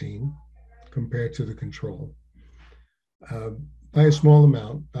C16 compared to the control by a small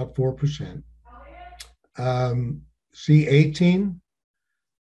amount, about 4%. C18,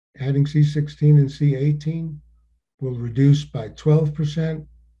 adding C16 and C18 will reduce by 12%,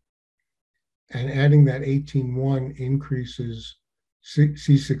 and adding that 18.1 increases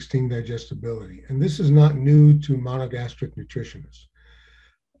C16 digestibility. And this is not new to monogastric nutritionists.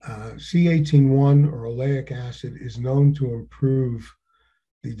 C18.1 or oleic acid is known to improve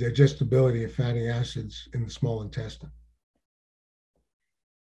the digestibility of fatty acids in the small intestine.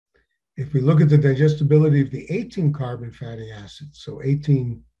 If we look at the digestibility of the 18 carbon fatty acids, so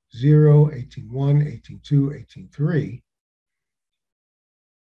 18.0, 18.1, 18.2, 18.3,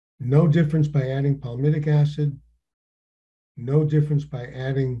 no difference by adding palmitic acid, no difference by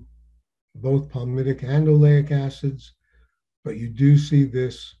adding both palmitic and oleic acids, but you do see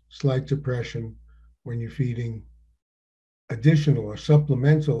this slight depression when you're feeding additional or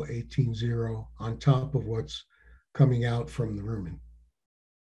supplemental 18.0 on top of what's coming out from the rumen.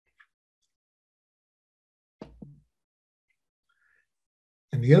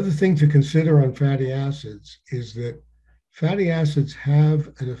 And the other thing to consider on fatty acids is that fatty acids have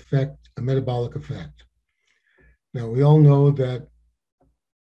an effect, a metabolic effect. Now, we all know that,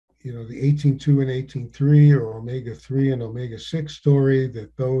 the 18.2 and 18.3 or omega-3 and omega-6 story,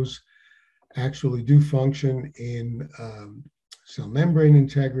 that those actually do function in cell membrane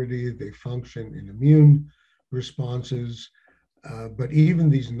integrity, they function in immune responses, but even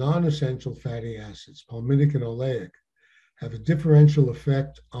these non-essential fatty acids, palmitic and oleic, have a differential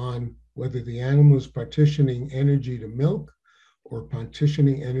effect on whether the animal is partitioning energy to milk or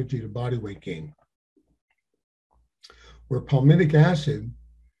partitioning energy to body weight gain. Where palmitic acid,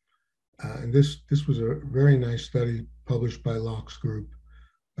 and this was a very nice study published by Locke's group,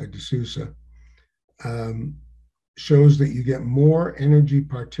 by D'Souza, shows that you get more energy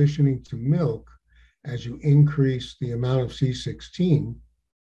partitioning to milk as you increase the amount of C16.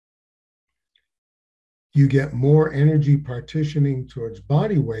 You get more energy partitioning towards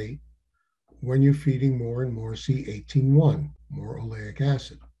body weight when you're feeding more and more C18-1, more oleic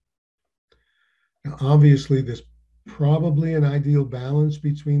acid. Now, obviously, there's probably an ideal balance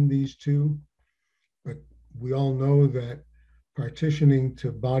between these two, but we all know that partitioning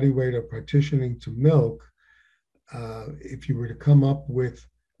to body weight or partitioning to milk, if you were to come up with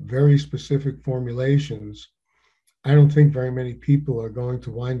very specific formulations, I don't think very many people are going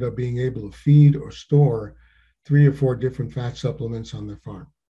to wind up being able to feed or store 3 or 4 different fat supplements on their farm.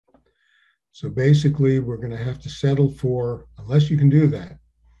 So basically, we're going to have to settle for, unless you can do that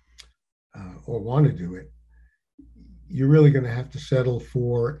or want to do it, you're really going to have to settle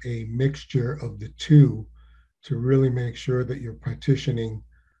for a mixture of the two to really make sure that you're partitioning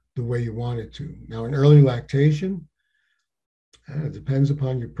the way you want it to. Now, in early lactation, it depends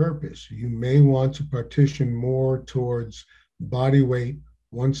upon your purpose. You may want to partition more towards body weight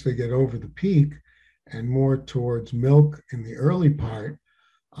once they get over the peak and more towards milk in the early part.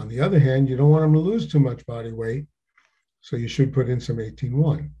 On the other hand, you don't want them to lose too much body weight, so you should put in some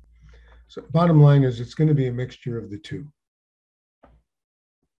 18-1. So bottom line is it's going to be a mixture of the two.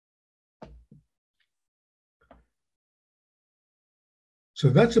 So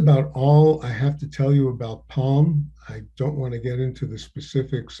that's about all I have to tell you about PALM. I don't want to get into the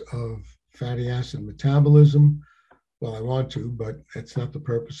specifics of fatty acid metabolism. Well, I want to, but that's not the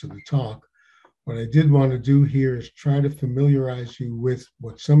purpose of the talk. What I did want to do here is try to familiarize you with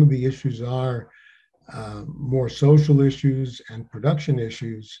what some of the issues are, more social issues and production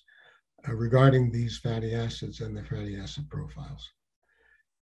issues regarding these fatty acids and their fatty acid profiles.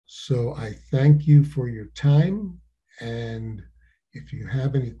 So I thank you for your time, and if you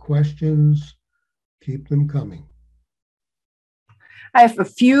have any questions, keep them coming. I have a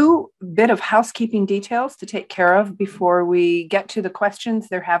few bit of housekeeping details to take care of before we get to the questions.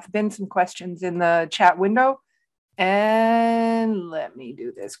 There have been some questions in the chat window, and let me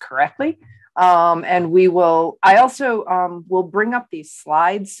do this correctly. I also will bring up these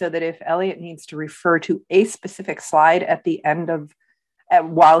slides so that if Elliot needs to refer to a specific slide at the end of,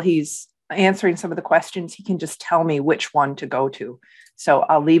 while he's answering some of the questions, he can just tell me which one to go to. So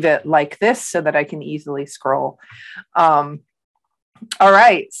I'll leave it like this so that I can easily scroll. All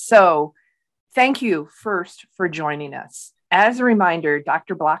right, so thank you first for joining us. As a reminder,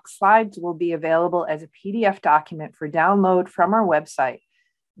 Dr. Block's slides will be available as a PDF document for download from our website.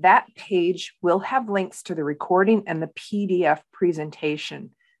 That page will have links to the recording and the PDF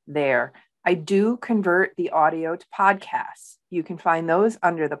presentation there. I do convert the audio to podcasts. You can find those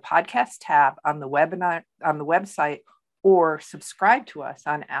under the podcast tab on the webinar on the website, or subscribe to us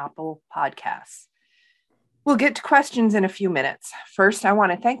on Apple Podcasts. We'll get to questions in a few minutes. First, I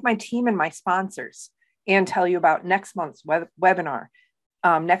want to thank my team and my sponsors and tell you about next month's webinar.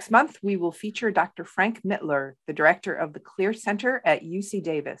 Next month, we will feature Dr. Frank Mittler, the director of the Clear Center at UC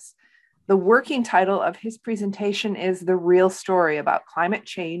Davis. The working title of his presentation is The Real Story About Climate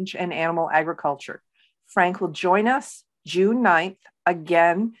Change and Animal Agriculture. Frank will join us June 9th,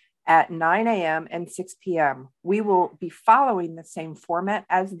 again at 9 a.m. and 6 p.m. We will be following the same format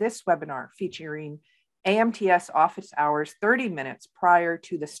as this webinar, featuring AMTS office hours 30 minutes prior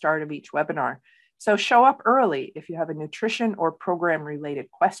to the start of each webinar. So show up early if you have a nutrition or program related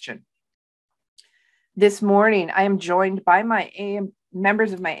question. This morning, I am joined by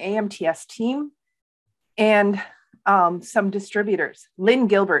members of my AMTS team and some distributors. Lynn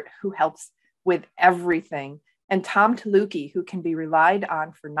Gilbert, who helps with everything, and Tom Taluki, who can be relied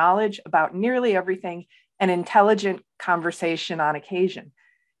on for knowledge about nearly everything and intelligent conversation on occasion.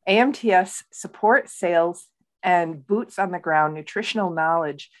 AMTS support, sales, and boots on the ground nutritional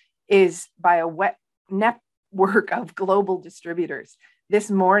knowledge is by a wet network of global distributors.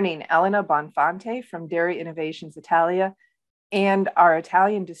 This morning, Elena Bonfante from Dairy Innovations Italia and our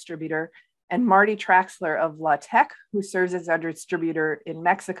Italian distributor, and Marty Traxler of La Tech, who serves as our distributor in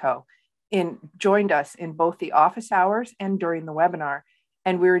Mexico, joined us in both the office hours and during the webinar.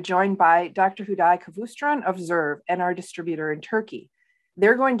 And we were joined by Dr. Huday Kavustran of Zerv and our distributor in Turkey.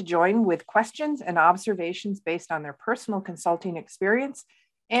 They're going to join with questions and observations based on their personal consulting experience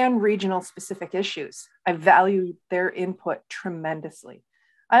and regional specific issues. I value their input tremendously.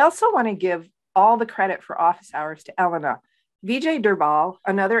 I also want to give all the credit for office hours to Elena. Vijay Durbal,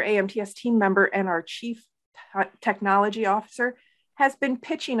 another AMTS team member and our chief technology officer, has been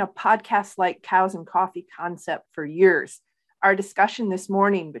pitching a podcast like Cows and Coffee concept for years. Our discussion this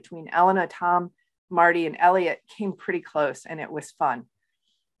morning between Elena, Tom, Marty, and Elliot came pretty close, and it was fun.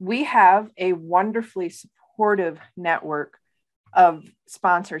 We have a wonderfully supportive network of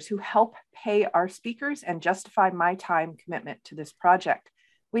sponsors who help pay our speakers and justify my time commitment to this project.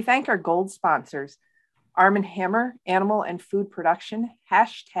 We thank our gold sponsors, Arm & Hammer, Animal and Food Production,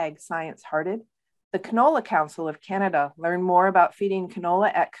 #ScienceHearted, the Canola Council of Canada. Learn more about feeding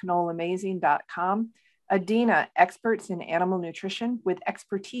canola at canolamazing.com. Adina, experts in animal nutrition with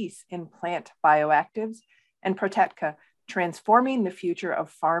expertise in plant bioactives. And Protetka, transforming the future of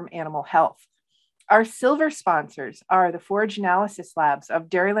farm animal health. Our silver sponsors are the Forage Analysis Labs of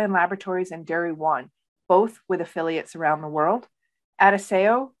Dairyland Laboratories and Dairy One, both with affiliates around the world.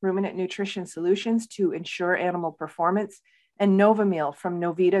 Adiseo, ruminant nutrition solutions to ensure animal performance, and Novamil from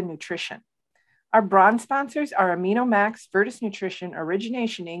Novita Nutrition. Our bronze sponsors are AminoMax, Virtus Nutrition,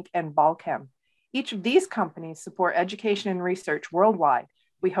 Origination Inc., and Balchem. Each of these companies support education and research worldwide.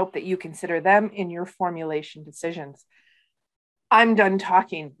 We hope that you consider them in your formulation decisions. I'm done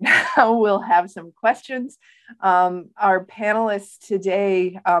talking. Now we'll have some questions. Our panelists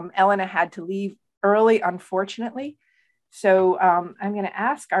today, Elena had to leave early, unfortunately. So I'm going to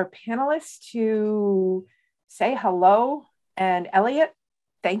ask our panelists to say hello. And Elliot,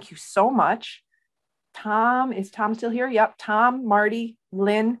 thank you so much. Tom, is Tom still here? Yep, Tom, Marty,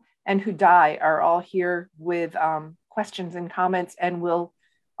 Lynn, and Hudai are all here with questions and comments, and we'll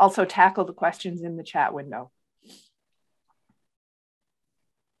also tackle the questions in the chat window.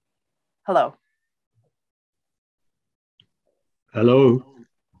 Hello. Hello.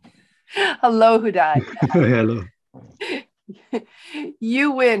 Hello, Hudai. Hello.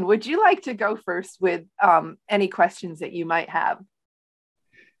 You win. Would you like to go first with any questions that you might have?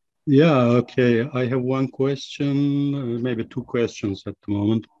 Yeah, okay. I have one question, maybe two questions at the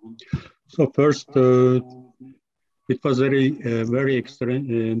moment. So first, it was very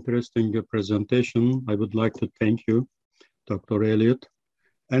interesting presentation. I would like to thank you, Dr. Elliot.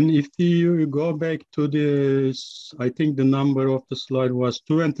 And if you go back to this, I think the number of the slide was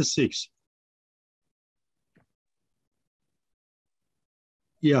 26.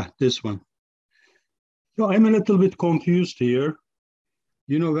 Yeah, this one. So I'm a little bit confused here.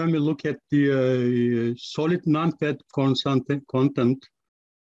 You know, when we look at the solid non-fat content,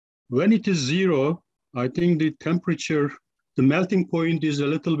 when it is 0, I think the temperature, the melting point is a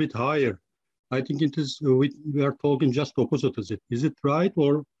little bit higher. I think it is, we are talking just opposite of it. Is it right,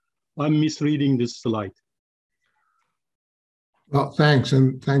 or I'm misreading this slide? Well, thanks.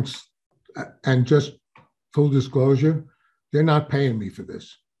 And just full disclosure, they're not paying me for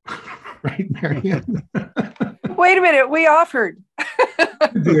this. Right, Marianne? Wait a minute, we offered.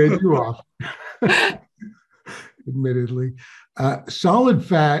 You offered. Admittedly. Solid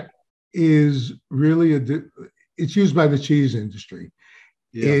fat is really it's used by the cheese industry.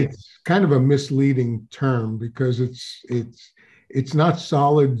 Yeah. It's kind of a misleading term because it's not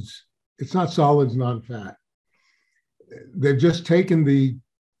solids. It's not solids, non-fat. They've just taken the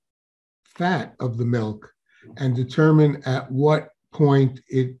fat of the milk and determine at what point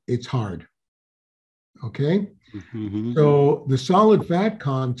it's hard. Okay? Mm-hmm. So the solid fat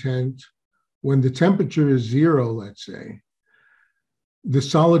content, when the temperature is 0, let's say, the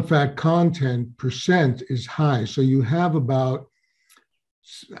solid fat content percent is high. So you have about,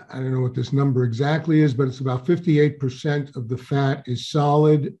 I don't know what this number exactly is, but it's about 58% of the fat is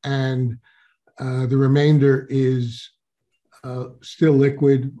solid, and the remainder is still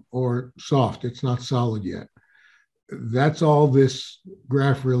liquid or soft. It's not solid yet. That's all this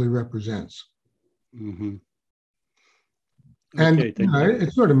graph really represents. Mm-hmm. And okay,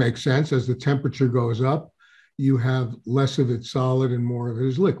 it sort of makes sense. As the temperature goes up, you have less of it solid and more of it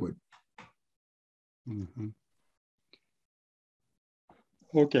is liquid. Mm-hmm.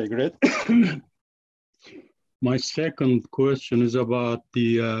 Okay, great. My second question is about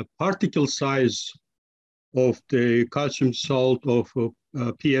the particle size of the calcium salt of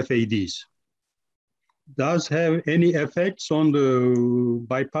PFADs. Does have any effects on the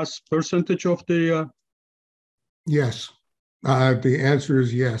bypass percentage of the? Yes, the answer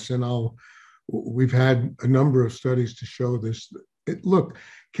is yes, and we've had a number of studies to show this. Look,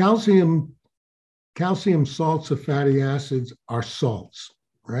 calcium salts of fatty acids are salts,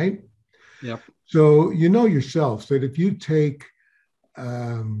 right? Yeah. So you know yourself that if you take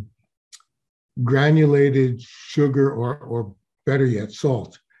granulated sugar or better yet,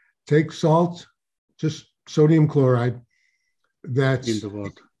 salt, take salt, just sodium chloride, that's in the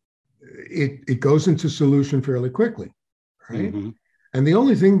water. It goes into solution fairly quickly, right? Mm-hmm. And the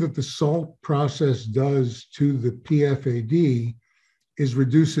only thing that the salt process does to the PFAD is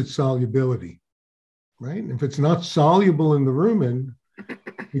reduce its solubility, right? If it's not soluble in the rumen,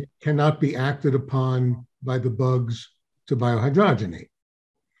 it cannot be acted upon by the bugs to biohydrogenate.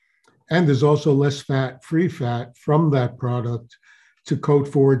 And there's also less free fat from that product to coat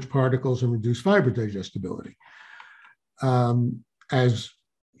forage particles and reduce fiber digestibility. As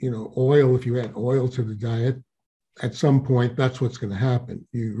oil, if you add oil to the diet, at some point, that's what's going to happen.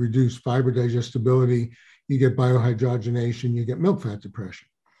 You reduce fiber digestibility, you get biohydrogenation, you get milk fat depression.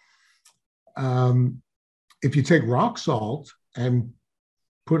 If you take rock salt and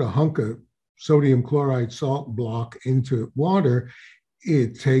put a hunk of sodium chloride salt block into water,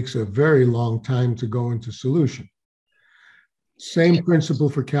 it takes a very long time to go into solution. Same principle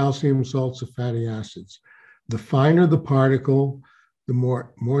for calcium salts of fatty acids. The finer the particle, the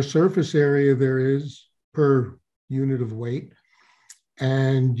more surface area there is per unit of weight,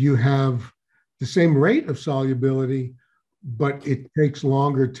 and you have the same rate of solubility, but it takes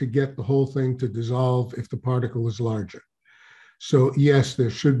longer to get the whole thing to dissolve if the particle is larger. So yes, there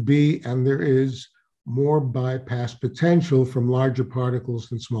should be, and there is, more bypass potential from larger particles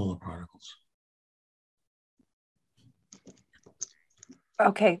than smaller particles.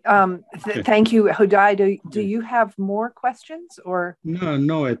 Okay. Thank you, Huday. Do you have more questions or?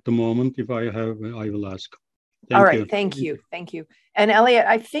 No, at the moment. If I have, I will ask. All right. Thank you. And Elliot,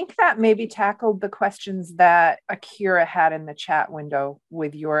 I think that maybe tackled the questions that Akira had in the chat window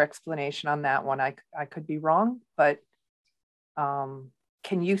with your explanation on that one. I could be wrong, but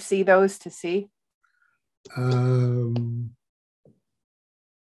can you see those to see?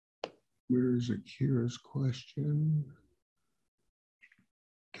 Where's Akira's question?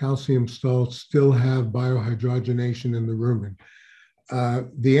 Calcium salts still have biohydrogenation in the rumen.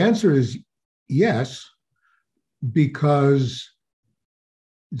 The answer is yes, because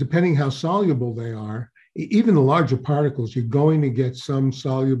depending how soluble they are, even the larger particles, you're going to get some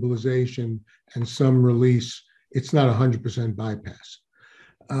solubilization and some release. It's not 100% bypass.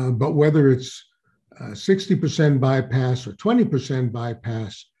 But whether it's 60% bypass or 20%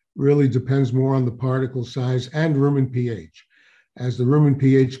 bypass really depends more on the particle size and rumen pH. As the rumen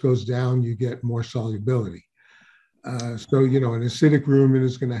pH goes down, you get more solubility. So, an acidic rumen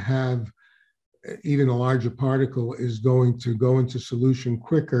is going to have, even a larger particle is going to go into solution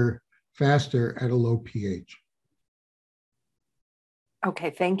quicker, faster at a low pH.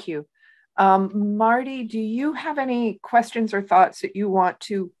 Okay, thank you. Marty, do you have any questions or thoughts that you want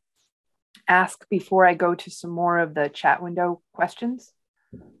to ask before I go to some more of the chat window questions?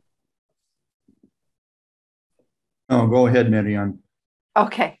 Oh, go ahead, Marianne.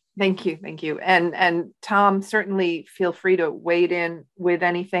 Okay, thank you. And Tom, certainly feel free to wade in with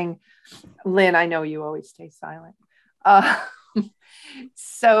anything. Lynn, I know you always stay silent.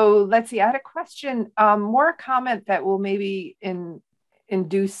 So let's see, I had a question, more a comment that will maybe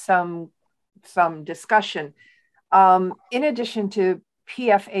induce some discussion. In addition to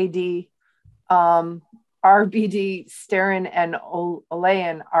PFAD, RBD, stearin, and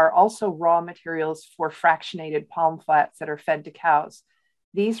olein are also raw materials for fractionated palm fats that are fed to cows.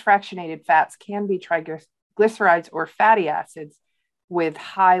 These fractionated fats can be triglycerides or fatty acids with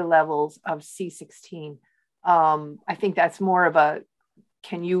high levels of C16. I think that's more of a,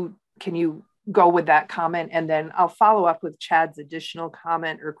 can you go with that comment? And then I'll follow up with Chad's additional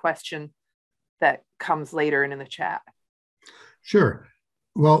comment or question that comes later in the chat. Sure.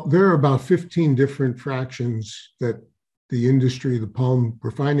 Well, there are about 15 different fractions that the industry, the palm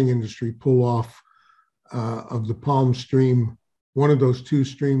refining industry, pull off of the palm stream, one of those two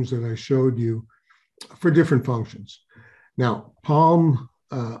streams that I showed you, for different functions. Now, palm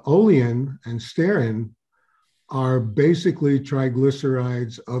olein and stearin are basically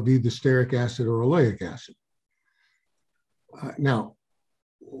triglycerides of either stearic acid or oleic acid. Now,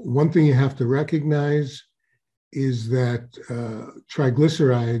 one thing you have to recognize is that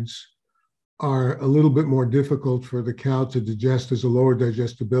triglycerides are a little bit more difficult for the cow to digest. As a lower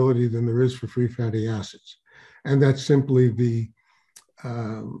digestibility than there is for free fatty acids. And that's simply the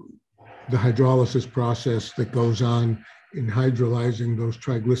hydrolysis process that goes on in hydrolyzing those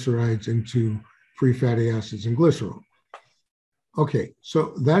triglycerides into free fatty acids and glycerol. Okay,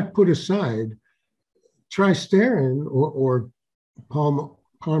 so that put aside, tristerin or palm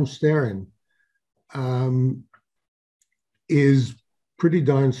stearin is pretty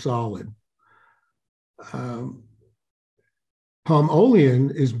darn solid. Palm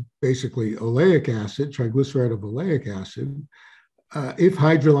olein is basically oleic acid, triglyceride of oleic acid. If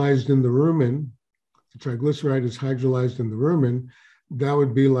hydrolyzed in the rumen, the triglyceride is hydrolyzed in the rumen, that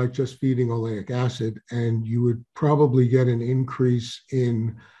would be like just feeding oleic acid, and you would probably get an increase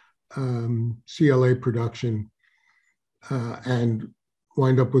in CLA production and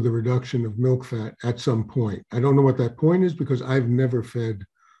wind up with a reduction of milk fat at some point. I don't know what that point is because I've never fed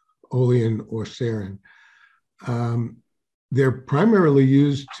olein or stearin. They're primarily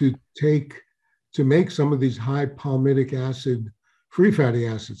used to make some of these high palmitic acid free fatty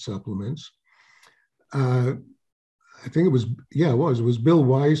acid supplements. I think it was, yeah, it was Bill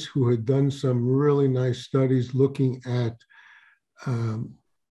Weiss who had done some really nice studies looking at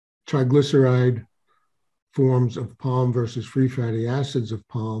triglyceride forms of palm versus free fatty acids of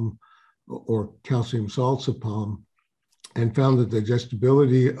palm or calcium salts of palm, and found that the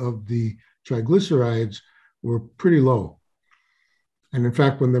digestibility of the triglycerides were pretty low. And in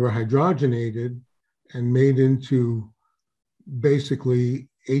fact, when they were hydrogenated and made into basically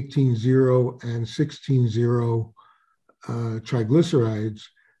 18-0 and 16-0 triglycerides,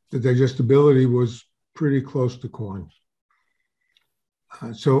 the digestibility was pretty close to corn.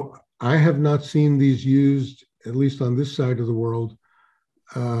 So I have not seen these used, at least on this side of the world,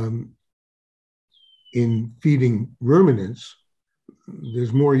 in feeding ruminants.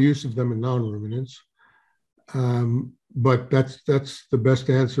 There's more use of them in non-ruminants. But that's the best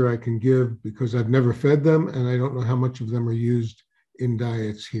answer I can give because I've never fed them and I don't know how much of them are used in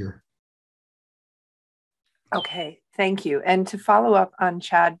diets here. Okay, thank you. And to follow up on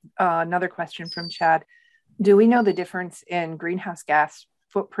Chad, another question from Chad, do we know the difference in greenhouse gas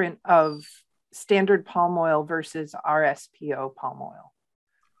footprint of standard palm oil versus RSPO palm oil?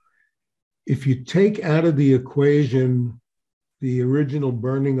 If you take out of the equation the original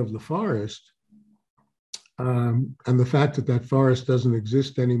burning of the forest, and the fact that that forest doesn't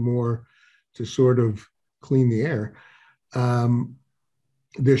exist anymore to sort of clean the air,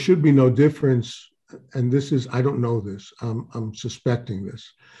 there should be no difference. And this is, I don't know this, I'm suspecting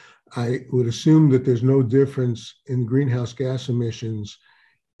this. I would assume that there's no difference in greenhouse gas emissions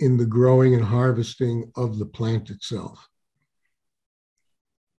in the growing and harvesting of the plant itself.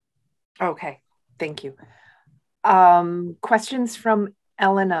 Okay, thank you. Questions from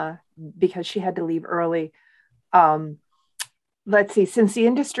Elena, because she had to leave early. Let's see, since the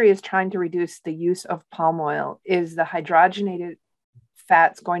industry is trying to reduce the use of palm oil, is the hydrogenated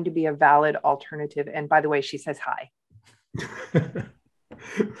fats going to be a valid alternative? And by the way, she says hi. I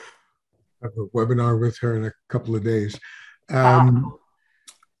have a webinar with her in a couple of days.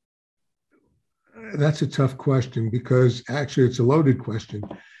 That's a tough question because actually it's a loaded question.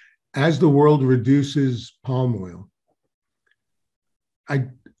 As the world reduces palm oil, I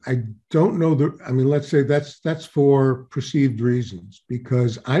don't know let's say that's for perceived reasons,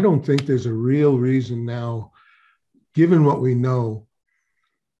 because I don't think there's a real reason now, given what we know,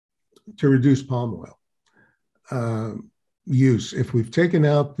 to reduce palm oil use. If we've taken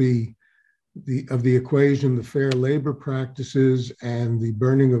out the equation, the fair labor practices and the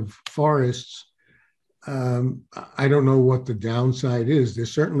burning of forests, I don't know what the downside is.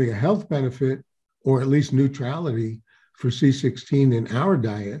 There's certainly a health benefit, or at least neutrality, for C16 in our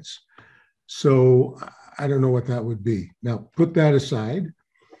diets. So I don't know what that would be. Now, put that aside,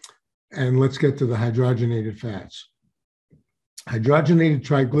 and let's get to the hydrogenated fats. Hydrogenated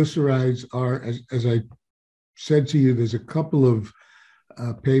triglycerides are, as I said to you, there's a couple of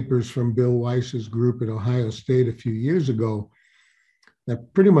papers from Bill Weiss's group at Ohio State a few years ago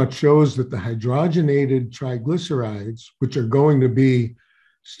that pretty much shows that the hydrogenated triglycerides, which are going to be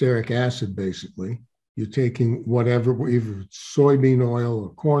stearic acid, basically, you're taking whatever, either soybean oil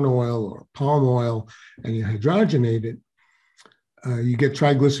or corn oil or palm oil, and you hydrogenate it, you get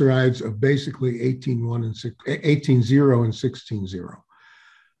triglycerides of basically 18-0 and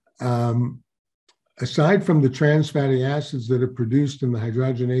 16-0. Aside from the trans fatty acids that are produced in the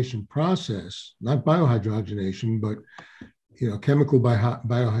hydrogenation process, not biohydrogenation, but chemical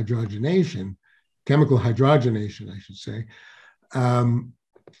biohydrogenation, chemical hydrogenation, I should say,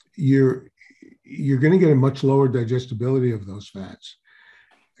 you're going to get a much lower digestibility of those fats.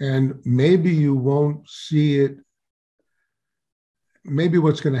 And maybe you won't see it. Maybe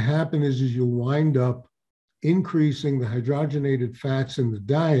what's going to happen is you'll wind up increasing the hydrogenated fats in the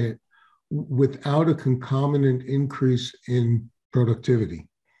diet without a concomitant increase in productivity.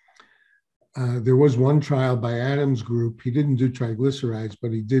 There was one trial by Adams' group. He didn't do triglycerides,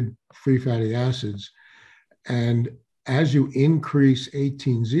 but he did free fatty acids. And as you increase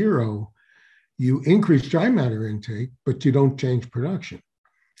 18-0, you increase dry matter intake, but you don't change production.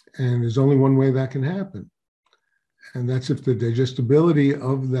 And there's only one way that can happen. And that's if the digestibility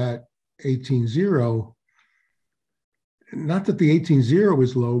of that 18-0, not that the 18-0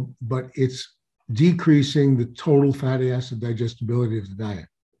 is low, but it's decreasing the total fatty acid digestibility of the diet.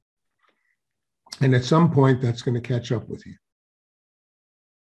 And at some point, that's going to catch up with you.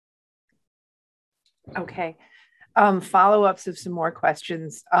 Okay. Follow-ups of some more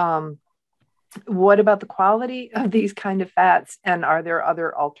questions. What about the quality of these kind of fats, and are there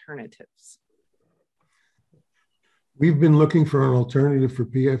other alternatives? We've been looking for an alternative for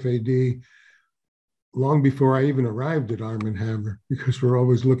PFAD long before I even arrived at Arm & Hammer, because we're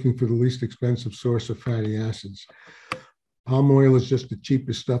always looking for the least expensive source of fatty acids. Palm oil is just the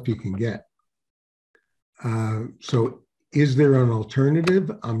cheapest stuff you can get. So is there an alternative?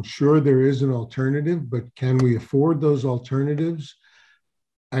 I'm sure there is an alternative, but can we afford those alternatives?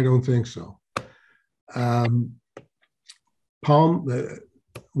 I don't think so.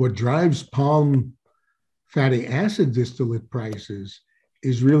 What drives palm fatty acid distillate prices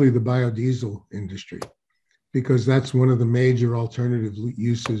is really the biodiesel industry, because that's one of the major alternative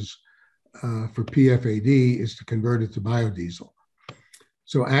uses for PFAD is to convert it to biodiesel.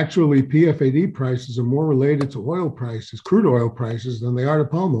 So actually, PFAD prices are more related to oil prices, crude oil prices, than they are to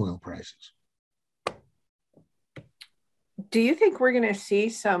palm oil prices. Do you think we're going to see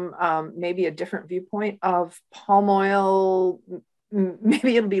some, maybe a different viewpoint of palm oil?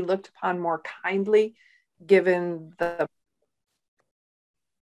 Maybe it'll be looked upon more kindly, given the.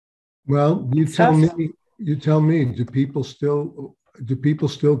 Well, you tell me. You tell me. Do people still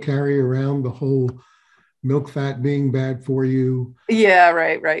carry around the whole milk fat being bad for you? Yeah,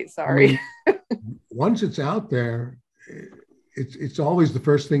 right. Sorry. I mean, once it's out there, it's always the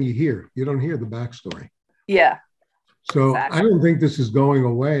first thing you hear. You don't hear the backstory. Yeah. So exactly. I don't think this is going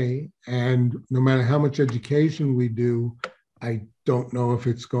away. And no matter how much education we do, I don't know if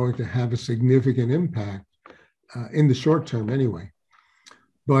it's going to have a significant impact in the short term anyway.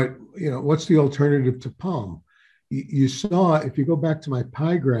 But, what's the alternative to palm? You saw, if you go back to my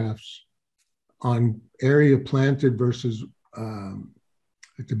pie graphs on area planted versus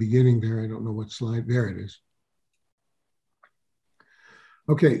at the beginning there, I don't know what slide, there it is.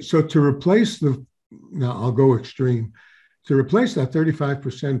 Okay, so to replace now I'll go extreme, to replace that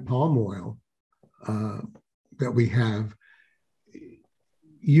 35% palm oil that we have,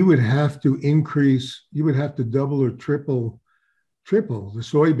 you would have to double or triple the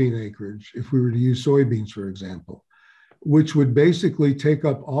soybean acreage if we were to use soybeans, for example, which would basically take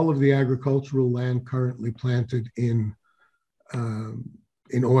up all of the agricultural land currently planted in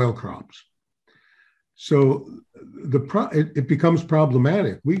oil crops. So it becomes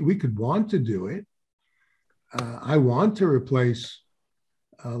problematic. We could want to do it. I want to replace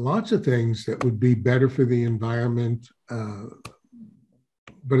lots of things that would be better for the environment.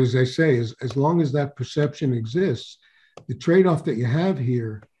 But as I say, as long as that perception exists, the trade-off that you have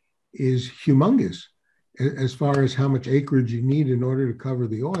here is humongous as far as how much acreage you need in order to cover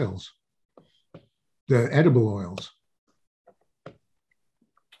the oils, the edible oils.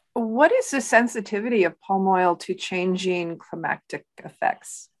 What is the sensitivity of palm oil to changing climatic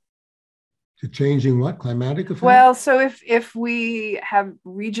effects? To changing what? Climatic effects? Well, so if we have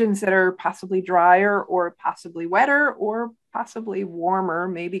regions that are possibly drier or possibly wetter or possibly warmer,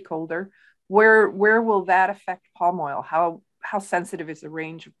 maybe colder, where will that affect palm oil? How sensitive is the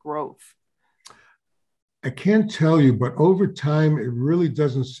range of growth? I can't tell you, but over time, it really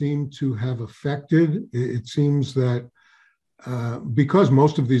doesn't seem to have affected. It seems that because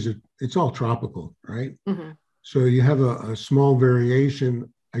most of these it's all tropical, right? Mm-hmm. So you have a small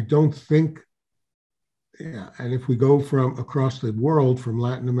variation. I don't think, and if we go from across the world, from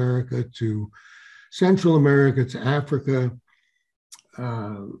Latin America to Central America to Africa,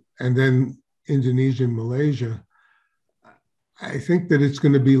 and then Indonesia and Malaysia, I think that it's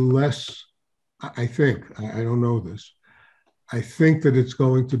going to be less. I don't know this. I think that it's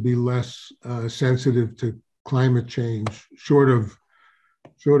going to be less sensitive to climate change, short of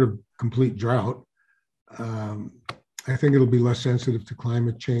complete drought. I think it'll be less sensitive to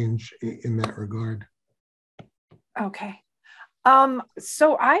climate change in that regard. Okay.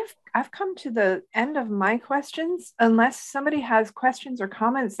 So I've come to the end of my questions. Unless somebody has questions or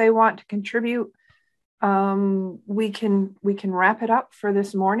comments they want to contribute, we can wrap it up for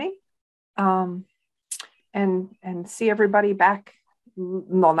this morning. And see everybody back.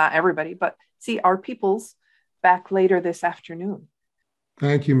 Well, not everybody, but see our peoples back later this afternoon.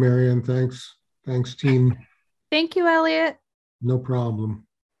 Thank you, Marianne. Thanks, team. Thank you, Elliot. No problem.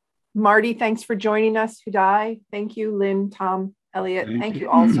 Marty, thanks for joining us. Hudai, thank you. Lynn, Tom, Elliot, thank you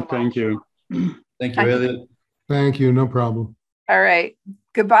all so much. Thank you. Thank you, Elliot. Thank you. No problem. All right.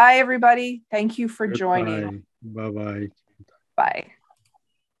 Goodbye, everybody. Thank you for joining. Bye-bye. Bye.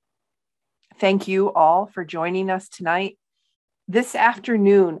 Thank you all for joining us tonight. This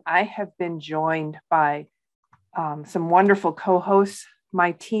afternoon, I have been joined by some wonderful co-hosts,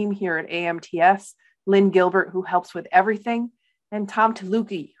 my team here at AMTS, Lynn Gilbert, who helps with everything, and Tom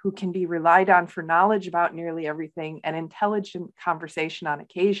Taluki, who can be relied on for knowledge about nearly everything and intelligent conversation on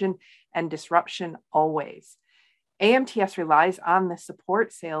occasion and disruption always. AMTS relies on the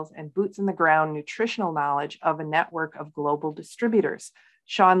support, sales, and boots on the ground nutritional knowledge of a network of global distributors.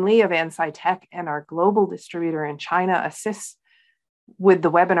 Sean Lee of Ansci Tech and our global distributor in China assists with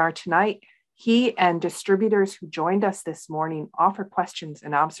the webinar tonight. He and distributors who joined us this morning offer questions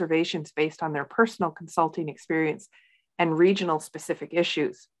and observations based on their personal consulting experience and regional specific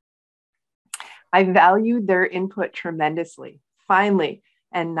issues. I valued their input tremendously. Finally,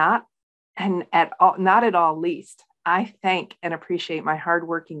 and not at all least, I thank and appreciate my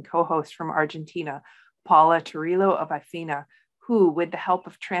hardworking co-host from Argentina, Paula Turillo of IFINA, who, with the help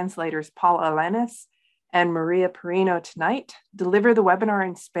of translators Paul Alenis and Maria Perino tonight, deliver the webinar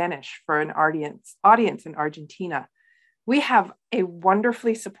in Spanish for an audience in Argentina. We have a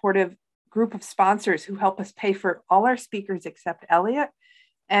wonderfully supportive group of sponsors who help us pay for all our speakers except Elliot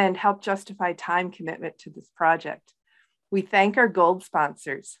and help justify time commitment to this project. We thank our gold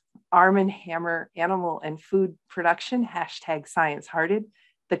sponsors, Arm & Hammer Animal and Food Production, #ScienceHearted,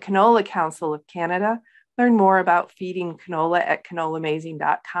 the Canola Council of Canada. Learn more about feeding canola at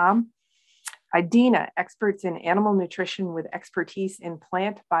canolamazing.com. IDENA, experts in animal nutrition with expertise in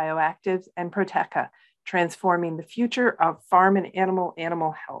plant bioactives, and Proteca, transforming the future of farm and animal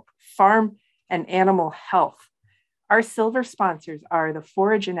health. Our silver sponsors are the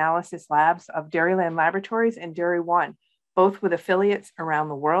Forage Analysis Labs of Dairyland Laboratories and Dairy One, both with affiliates around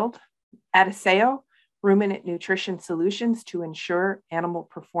the world. Adiseo, ruminant nutrition solutions to ensure animal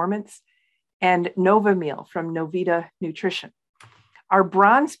performance, and Novamil from Novita Nutrition. Our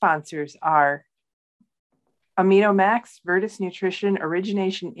bronze sponsors are AminoMax, Virtus Nutrition,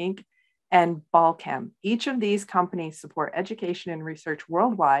 Origination Inc., and Balchem. Each of these companies support education and research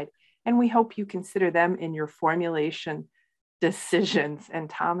worldwide, and we hope you consider them in your formulation decisions. And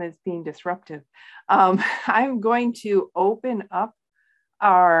Tom is being disruptive. I'm going to open up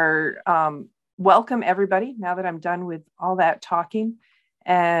our welcome everybody now that I'm done with all that talking,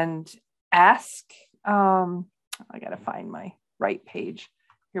 and ask, I gotta find my right page.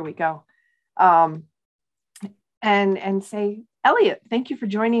 Here we go. And say, Elliot, thank you for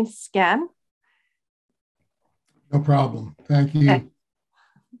joining us again. No problem. Thank you.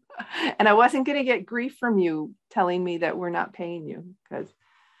 And I wasn't going to get grief from you telling me that we're not paying you, because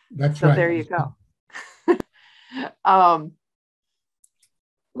that's right. There you go.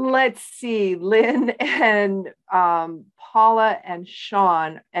 Let's see, Lynn and Paula and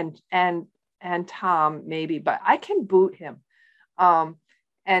Sean and Tom maybe, but I can boot him.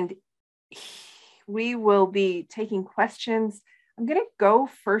 And we will be taking questions. I'm going to go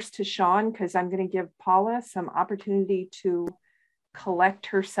first to Sean because I'm going to give Paula some opportunity to collect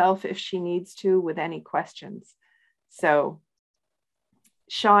herself if she needs to with any questions. So,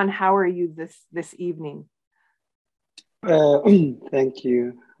 Sean, how are you this evening? Thank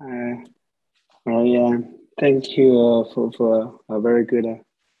you, Marianne. Thank you for a very good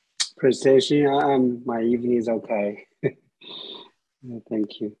presentation. My evening is okay.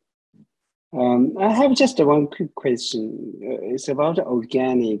 Thank you. I have just one quick question. It's about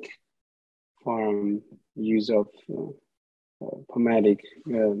organic farm use of palmitic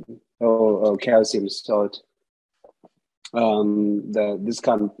or calcium salt. This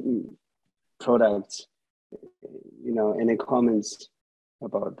kind of products. Any comments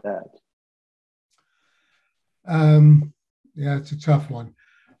about that? Yeah, it's a tough one.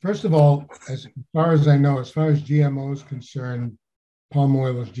 First of all, as far as I know, as far as GMO is concerned, palm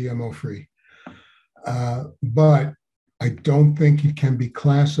oil is GMO free. But I don't think it can be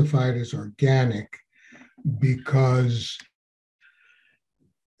classified as organic because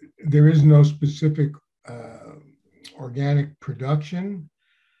there is no specific organic production,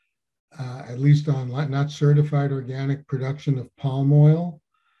 at least on not certified organic production of palm oil.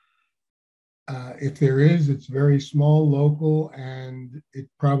 If there is, it's very small, local, and it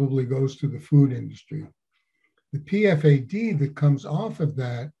probably goes to the food industry. The PFAD that comes off of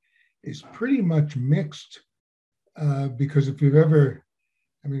that is pretty much mixed because if you've ever,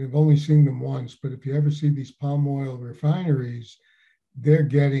 I've only seen them once, but if you ever see these palm oil refineries, they're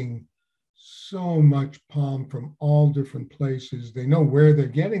getting so much palm from all different places. They know where they're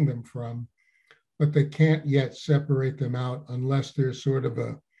getting them from, but they can't yet separate them out unless there's sort of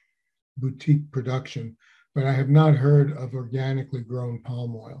a boutique production. But I have not heard of organically grown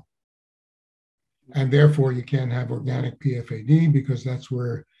palm oil. And therefore you can't have organic PFAD because that's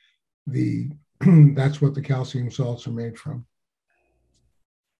where that's what the calcium salts are made from.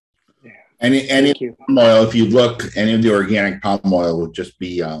 Any palm oil, if you look, any of the organic palm oil would just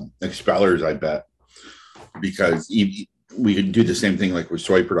be expellers, I bet, because we could do the same thing like with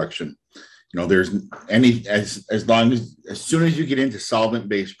soy production. There's as soon as you get into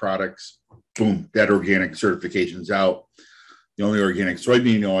solvent-based products, boom, that organic certification's out. The only organic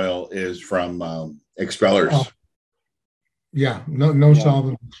soybean oil is from expellers. Yeah, no Yeah.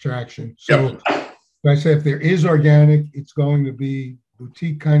 solvent extraction. So Yep. I say if there is organic, it's going to be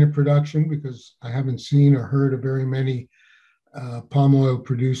boutique kind of production because I haven't seen or heard of very many palm oil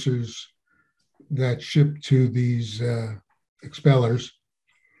producers that ship to these expellers.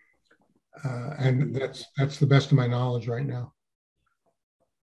 And that's the best of my knowledge right now.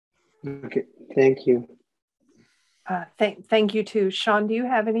 Okay, thank you. Thank you too. Sean, do you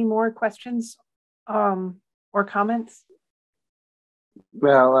have any more questions or comments?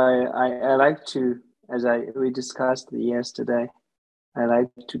 Well, I like to, as we discussed yesterday, I like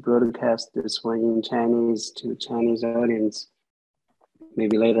to broadcast this one in Chinese to Chinese audience.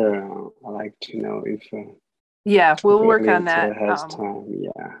 Maybe later, I like to know if Yeah, we'll work on Elliot, that. has time.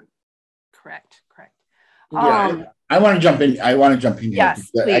 Yeah. Correct. Yeah, I want to jump in. I want to jump in here. Yes,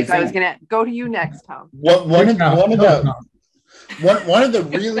 please. I was going to go to you next, Tom. One of the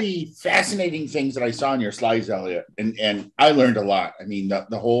really fascinating things that I saw in your slides, Elliot, and I learned a lot. I mean,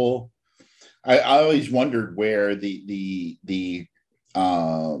 the whole. I always wondered where the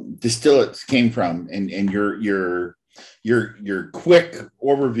distillates came from, and your quick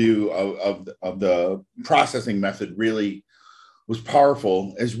overview of the processing method really was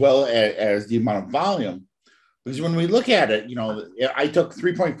powerful, as well as the amount of volume. Because when we look at it, I took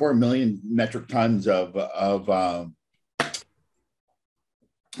 3.4 million metric tons of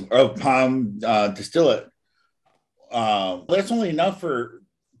palm distillate. That's only enough for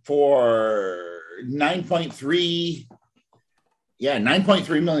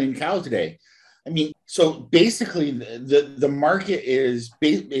 9.3 million cows today. I mean, so basically the market is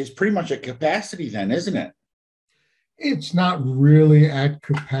pretty much at capacity then, isn't it? It's not really at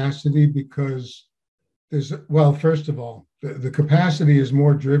capacity because first of all, the capacity is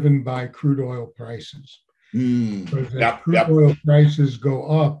more driven by crude oil prices. Because as crude oil prices go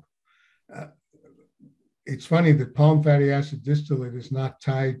up, it's funny that palm fatty acid distillate is not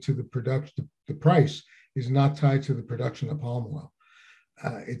tied to the production. The price is not tied to the production of palm oil.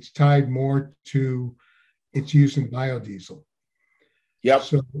 It's tied more to its use in biodiesel. Yep.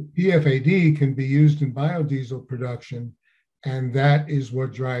 So PFAD can be used in biodiesel production, and that is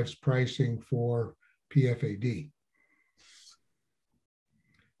what drives pricing for PFAD.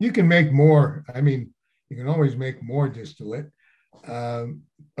 You can make more. I mean, you can always make more distillate.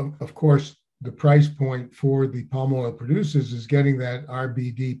 Of course, the price point for the palm oil producers is getting that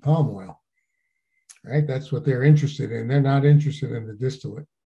RBD palm oil, right? That's what they're interested in. They're not interested in the distillate.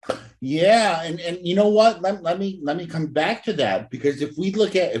 Yeah, and you know what? Let me come back to that, because if we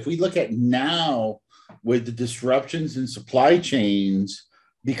look at now with the disruptions in supply chains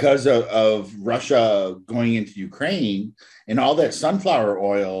because of Russia going into Ukraine and all that sunflower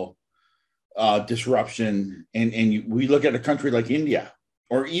oil disruption, and we look at a country like India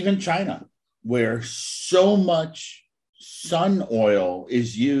or even China, where so much sun oil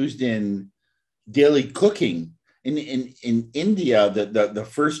is used in daily cooking. In India, the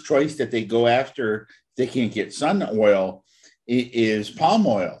first choice that they go after, they can't get sun oil, is palm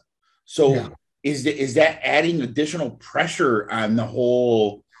oil. So yeah. Is that adding additional pressure on the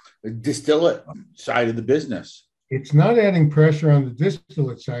whole distillate side of the business? It's not adding pressure on the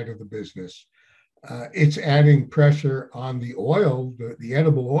distillate side of the business. It's adding pressure on the oil, the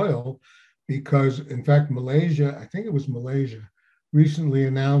edible oil, because in fact, Malaysia, I think it was Malaysia, recently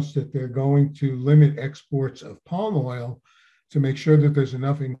announced that they're going to limit exports of palm oil to make sure that there's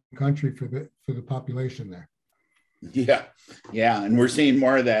enough in country for the population there. Yeah, and we're seeing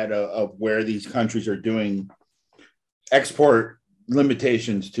more of that of where these countries are doing export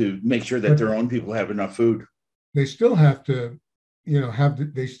limitations to make sure that their own people have enough food. They still have to,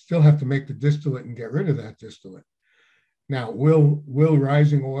 they still have to make the distillate and get rid of that distillate. Now, will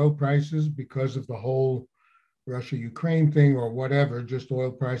rising oil prices because of the whole Russia-Ukraine thing or whatever, just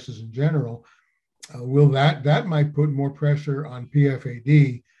oil prices in general, will that might put more pressure on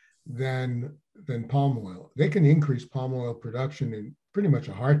PFAD than palm oil. They can increase palm oil production in pretty much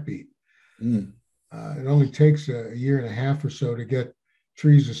a heartbeat. It only takes a year and a half or so to get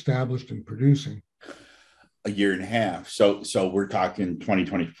trees established and producing. A year and a half. So we're talking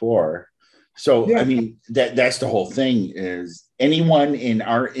 2024. So yeah. I mean, that's the whole thing, is anyone in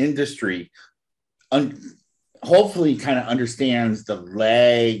our industry hopefully kind of understands the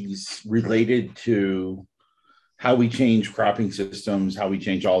lags related to how we change cropping systems, how we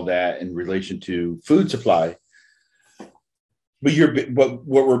change all that in relation to food supply. But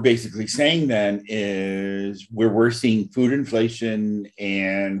what we're basically saying then is where we're seeing food inflation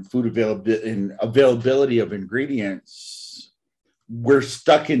and food availability of ingredients, we're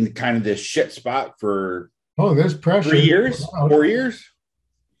stuck in kind of this shit spot for there's pressure. 3 years, 4 years.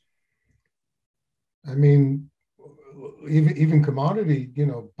 I mean, even commodity,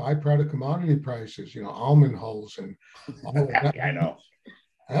 byproduct commodity prices, almond hulls and all of that. Yeah, I know.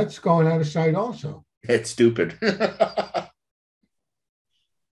 That's going out of sight also. It's stupid.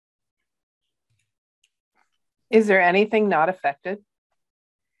 Is there anything not affected?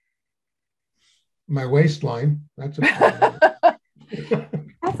 My waistline, that's a problem.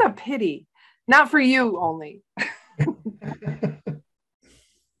 That's a pity. Not for you only.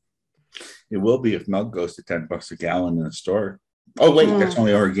 It will be if milk goes to $10 a gallon in the store. Oh, wait, that's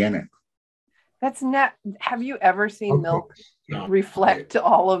only organic. That's not. Have you ever seen Okay. milk Stop reflect it.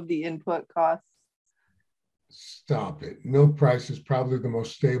 all of the input costs? Stop it. Milk price is probably the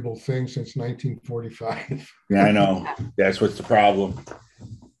most stable thing since 1945. Yeah, I know. That's what's the problem.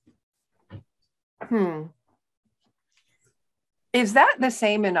 Is that the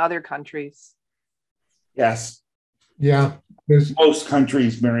same in other countries? Yes. Yeah. There's Most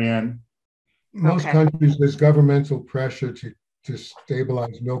countries, Marianne. most Okay. countries, there's governmental pressure to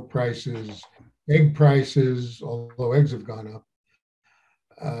stabilize milk prices, egg prices, although eggs have gone up.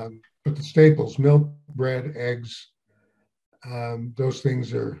 But the staples, milk, bread, eggs, those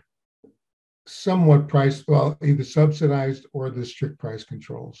things are somewhat priced, well, either subsidized or the strict price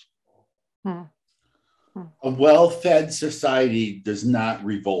controls. A well-fed society does not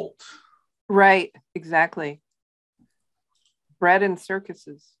revolt. Right, exactly. Bread and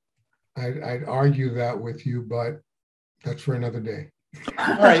circuses. I'd argue that with you, but that's for another day.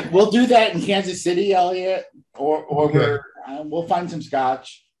 All right, we'll do that in Kansas City, Elliot, or Okay. we'll find some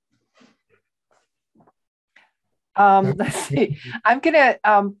scotch. Let's see. I'm gonna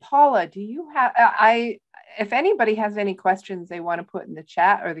Paula, do you have if anybody has any questions they want to put in the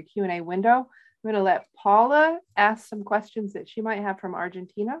chat or the Q&A window, I'm gonna let Paula ask some questions that she might have from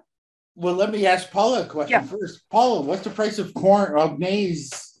Argentina. Well, let me ask Paula a question first. Paula, what's the price of corn, of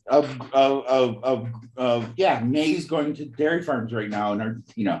maize, maize going to dairy farms right now in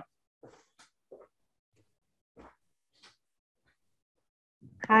Argentina?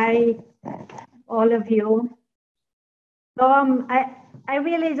 Hi, all of you. So I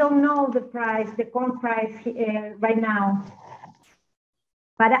really don't know the price, the corn price right now,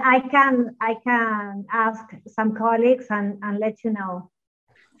 but I can ask some colleagues and let you know.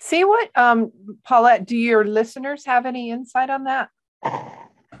 See what, Paulette, do your listeners have any insight on that?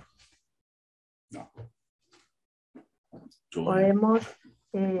 No. Podemos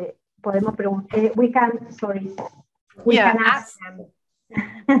preguntar, we can ask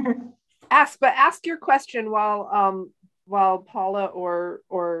them. Ask your question while Paula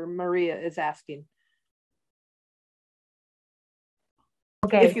or Maria is asking.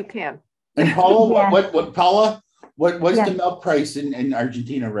 Okay. If you can. And Paula, Yeah. what Paula, what's Yeah. the milk price in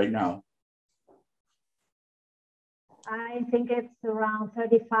Argentina right now? I think it's around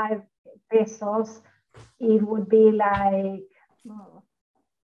 35 pesos. It would be like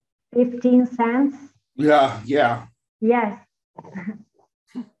 15 cents. Yeah. Yes.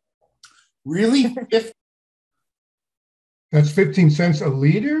 Really? That's 15 cents a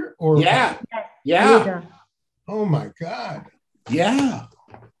liter? Or Yeah. Liter. Oh my God. Yeah.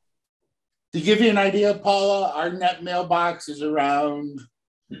 To give you an idea, Paula, our net mailbox is around,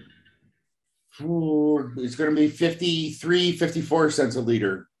 it's going to be 53, 54 cents a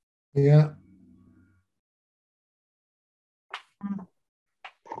liter. Yeah.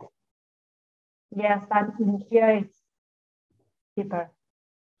 Yes, but here it's cheaper.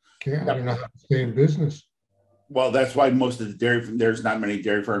 Okay. I don't know how to stay in business. Well, that's why most of the there's not many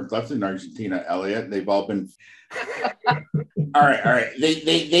dairy farms left in Argentina, Elliot. They've all been, all right.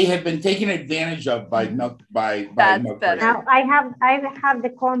 They have been taken advantage of by milk, by milk prices. Now I have the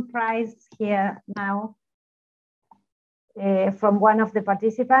corn price here now from one of the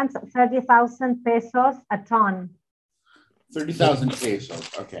participants, 30,000 pesos a ton. 30,000 pesos.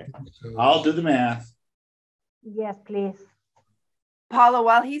 Okay. So, I'll do the math. Yes, please. Paula,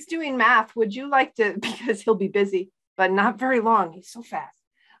 while he's doing math, would you like to, because he'll be busy, but not very long, he's so fast.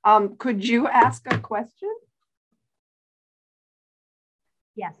 Could you ask a question?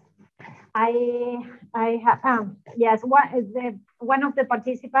 Yes, I have. Yes, one of the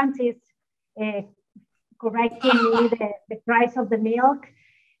participants is correcting me the price of the milk,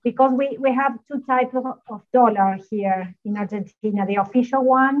 because we have two types of dollar here in Argentina: the official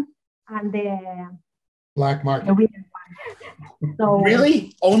one and the black market. real one. So,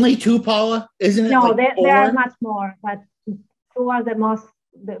 Really? Only two, Paula? Isn't it? no, like there are four? much more, but two are the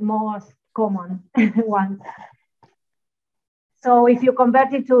most common ones. So if you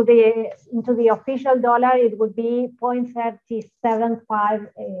convert it into the official dollar, it would be $0.375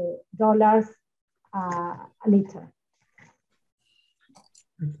 a liter.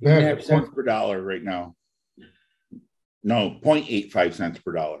 8.5 cents per dollar right now. No, 0.85 cents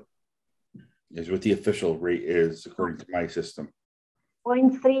per dollar is what the official rate is according to my system.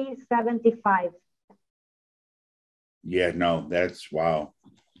 0.375. Yeah, no, that's wow.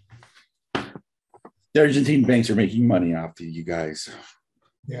 The Argentine banks are making money off of you guys.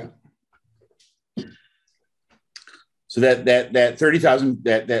 Yeah. So that 30,000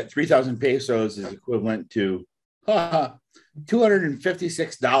 that 3,000 pesos is equivalent to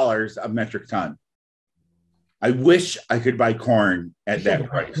 $256 a metric ton. I wish I could buy corn at that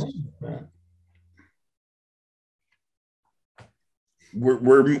price.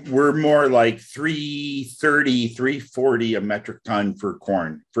 We're more like 330, 340 a metric ton for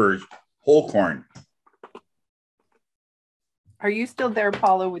corn, for whole corn. Are you still there,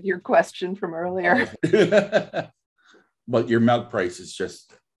 Paula, with your question from earlier? But your milk price is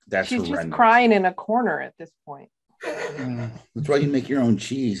just, that's She's horrendous. just crying in a corner at this point. That's why you make your own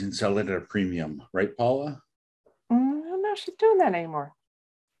cheese and sell it at a premium, right, Paula? No, she's doing that anymore.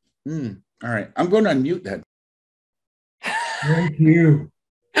 All right, I'm going to unmute that. Thank you.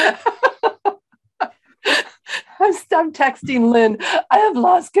 I'm texting Lynn. I have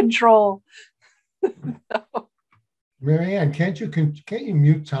lost control. Marianne, can't you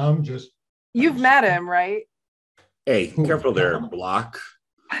mute Tom? Just You've met him, right? Hey, careful there, block.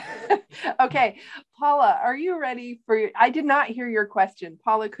 Okay, Paula, are you ready for your? I did not hear your question.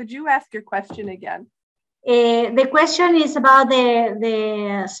 Paula, could you ask your question again? The question is about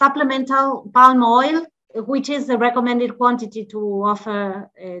the supplemental palm oil, which is the recommended quantity to offer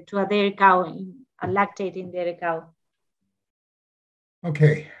to a dairy cow, a lactating dairy cow.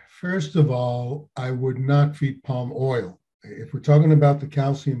 Okay, first of all, I would not feed palm oil. If we're talking about the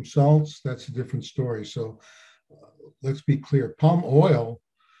calcium salts, that's a different story. So let's be clear. Palm oil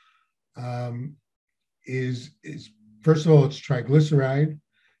is first of all, it's triglyceride.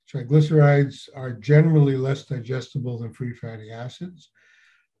 Triglycerides are generally less digestible than free fatty acids.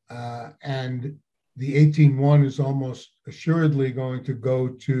 And the 18-1 is almost assuredly going to go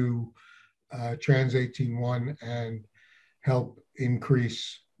to trans 18-1 and help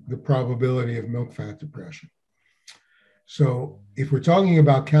increase the probability of milk fat depression. So if we're talking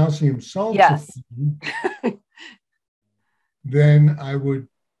about calcium salts, yes. Then I would,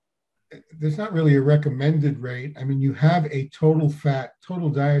 there's not really a recommended rate. I mean, you have a total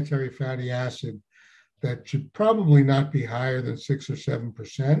dietary fatty acid that should probably not be higher than 6 or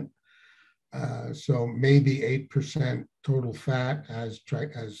 7%. So maybe 8% total fat as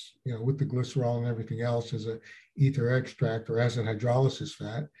you know, with the glycerol and everything else as a ether extract or as an hydrolysis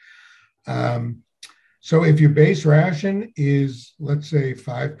fat. So if your base ration is, let's say,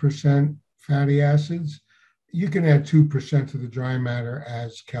 5% fatty acids, you can add 2% to the dry matter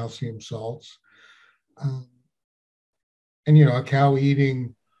as calcium salts. And, you know, a cow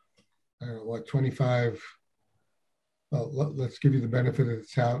eating, I don't know, what, 25, well, let's give you the benefit of the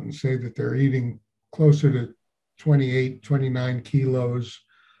doubt and say that they're eating closer to 28, 29 kilos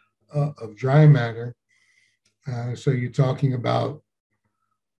of dry matter. So you're talking about,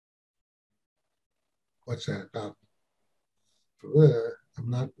 what's that, about,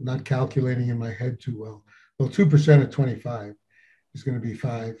 I'm not calculating in my head too well. Well, 2% of 25 is going to be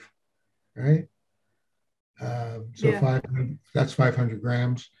 5, right? So yeah. 500, that's 500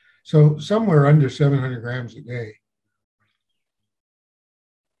 grams. So somewhere under 700 grams a day.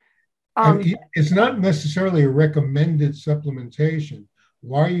 It's not necessarily a recommended supplementation.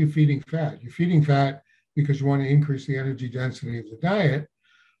 Why are you feeding fat? You're feeding fat because you want to increase the energy density of the diet.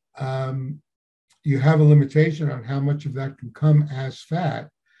 You have a limitation on how much of that can come as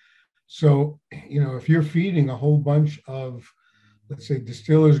fat. So, you know, if you're feeding a whole bunch of, let's say,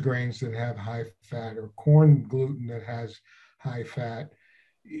 distillers grains that have high fat or corn gluten that has high fat,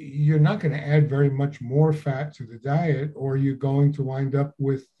 you're not going to add very much more fat to the diet, or you're going to wind up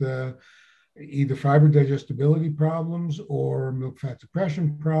with either fiber digestibility problems or milk fat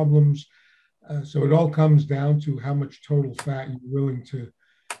depression problems. So it all comes down to how much total fat you're willing to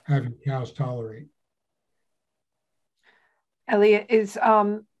have your cows tolerate. Elliot,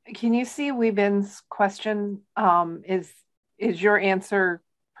 can you see Weibin's question? Is your answer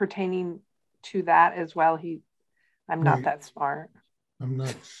pertaining to that as well? I'm not that smart. I'm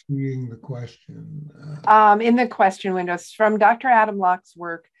not seeing the question. In the question windows from Dr. Adam Locke's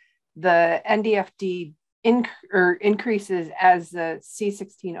work, the NDFD increases as the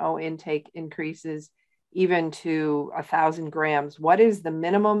C16O intake increases even to 1,000 grams. What is the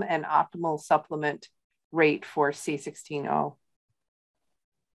minimum and optimal supplement rate for C16O?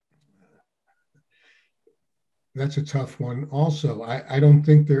 That's a tough one. Also, I don't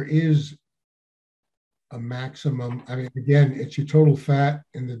think there is a maximum. I mean, again, it's your total fat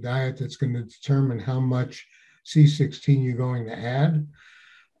in the diet that's going to determine how much C16 you're going to add.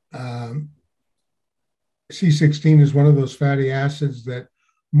 C16 is one of those fatty acids that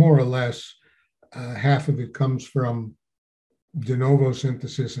more or less half of it comes from de novo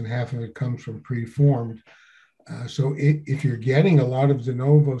synthesis and half of it comes from preformed. So if you're getting a lot of de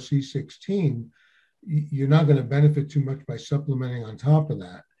novo C16, you're not going to benefit too much by supplementing on top of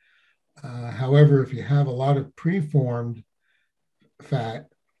that. However, if you have a lot of preformed fat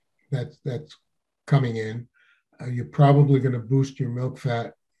that's coming in, you're probably going to boost your milk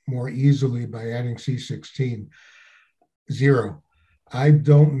fat more easily by adding C16. Zero. I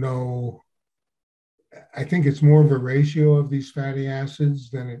don't know. I think it's more of a ratio of these fatty acids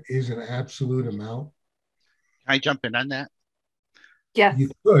than it is an absolute amount. Can I jump in on that? Yes.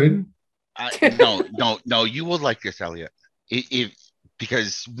 You could. No, you will like this, Elliot.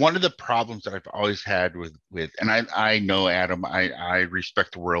 Because one of the problems that I've always had with and I know Adam, I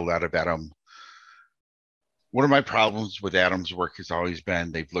respect the world out of Adam. One of my problems with Adam's work has always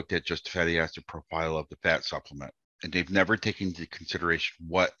been they've looked at just the fatty acid profile of the fat supplement, and they've never taken into consideration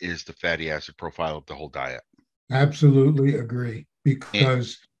what is the fatty acid profile of the whole diet. Absolutely agree,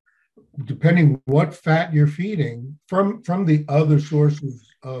 because depending what fat you're feeding from the other sources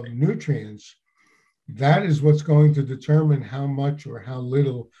of nutrients, that is what's going to determine how much or how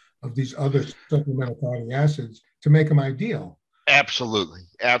little of these other supplemental fatty acids to make them ideal. Absolutely.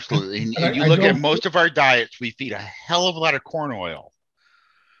 And you look at most of our diets, we feed a hell of a lot of corn oil.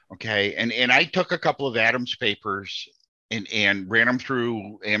 Okay. And I took a couple of Adam's papers and ran them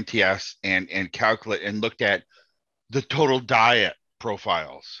through AMTS and calculate and looked at the total diet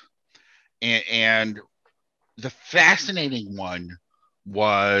profiles. And the fascinating one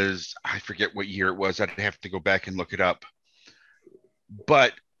was, I forget what year it was. I'd have to go back and look it up.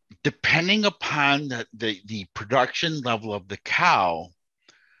 But depending upon the production level of the cow,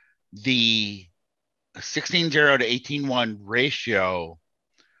 the 16:0 to 18:1 ratio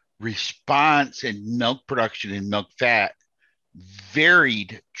response in milk production and milk fat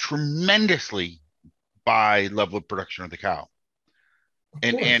varied tremendously by level of production of the cow.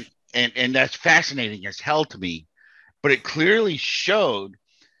 And that's fascinating as hell to me. But it clearly showed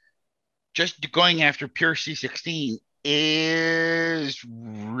just going after pure C16 is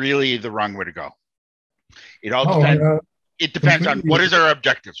really the wrong way to go. It all depends. It depends on what is our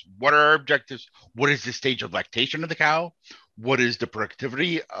objectives. What are our objectives? What is the stage of lactation of the cow? What is the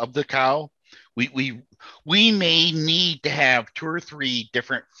productivity of the cow? We may need to have 2 or 3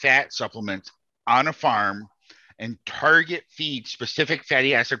 different fat supplements on a farm and target feed specific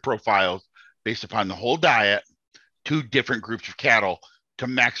fatty acid profiles based upon the whole diet to different groups of cattle to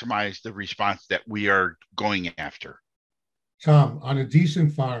maximize the response that we are going after. Tom, on a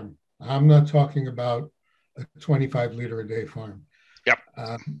decent farm, I'm not talking about a 25 liter a day farm. Yep.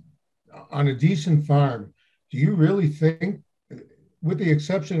 On a decent farm, do you really think, with the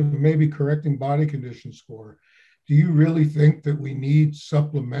exception of maybe correcting body condition score, do you really think that we need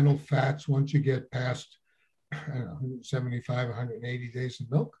supplemental fats once you get past, I don't know, 175, 180 days of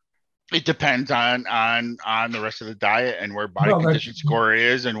milk? It depends on the rest of the diet and where body condition score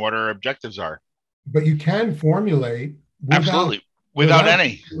is and what our objectives are. But you can formulate without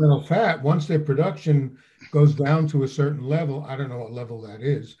any fat once their production goes down to a certain level. I don't know what level that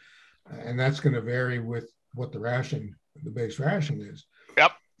is, and that's going to vary with what the base ration is.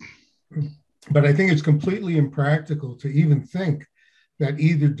 Yep. But I think it's completely impractical to even think that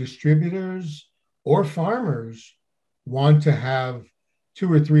either distributors or farmers want to have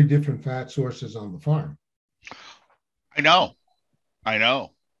 2 or 3 different fat sources on the farm. I know.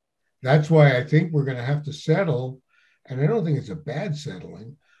 That's why I think we're going to have to settle, and I don't think it's a bad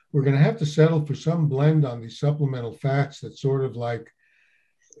settling. We're going to have to settle for some blend on these supplemental fats that's sort of like,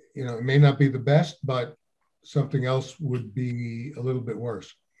 it may not be the best, but something else would be a little bit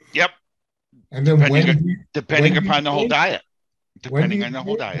worse. Yep. And then depending upon the whole diet. Depending on the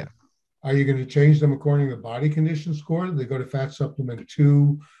whole diet. Are you going to change them according to body condition score? They go to fat supplement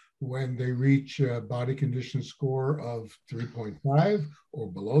 2 when they reach a body condition score of 3.5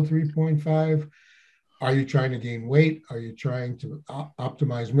 or below 3.5. Are you trying to gain weight? Are you trying to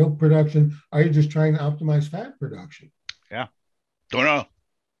optimize milk production? Are you just trying to optimize fat production? Yeah. Don't know.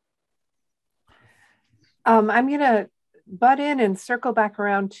 I'm going to butt in and circle back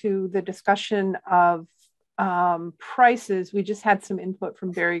around to the discussion of prices. We just had some input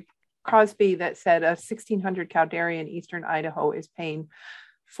from Barry Crosby that said a 1,600 cow dairy in Eastern Idaho is paying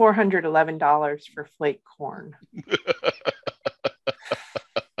 $411 for flake corn.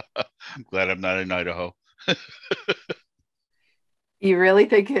 I'm glad I'm not in Idaho. You really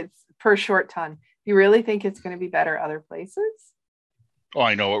think it's per short ton? You really think it's going to be better other places? Oh,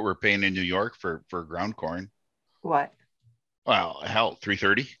 I know what we're paying in New York for ground corn. What? Well, hell,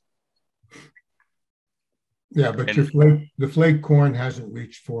 330. Yeah, but the flake corn hasn't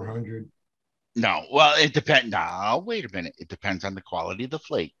reached 400. No, well, it depends. Now, wait a minute. It depends on the quality of the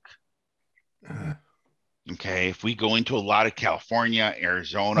flake. Okay, if we go into a lot of California,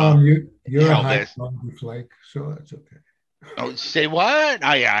 Arizona, you're a high quality flake, so that's okay. Oh, say what?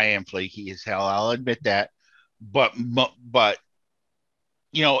 I am flaky as hell. I'll admit that. But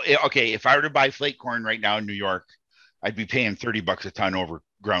okay, if I were to buy flake corn right now in New York, I'd be paying $30 a ton over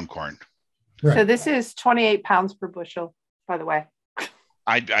ground corn. Right. So this is 28 pounds per bushel, by the way.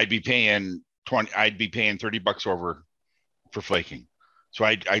 I'd be paying $30 over for flaking. So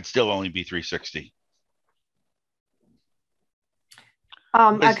I'd still only be 360.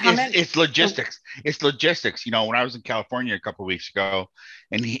 It's logistics. It's logistics. You know, when I was in California a couple of weeks ago,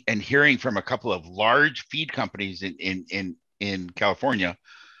 and hearing from a couple of large feed companies in California,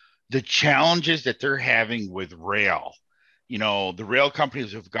 the challenges that they're having with rail. You know, the rail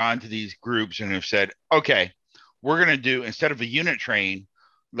companies have gone to these groups and have said, okay, we're going to do, instead of a unit train,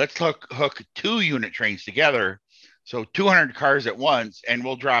 let's hook 2 unit trains together. So 200 cars at once, and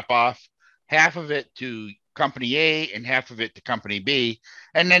we'll drop off half of it to company A and half of it to company B.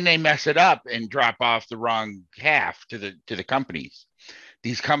 And then they mess it up and drop off the wrong half to the companies.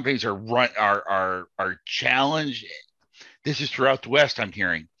 These companies are challenged. This is throughout the West, I'm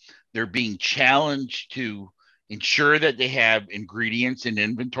hearing. They're being challenged to ensure that they have ingredients in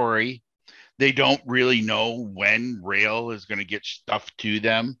inventory. They don't really know when rail is going to get stuff to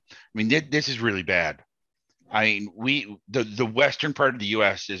them. I mean, this is really bad. I mean, the western part of the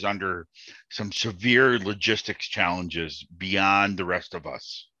U.S. is under some severe logistics challenges beyond the rest of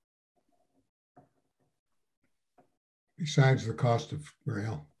us. Besides the cost of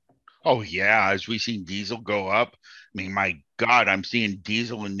rail. Oh yeah, as we've seen diesel go up. I mean, my God, I'm seeing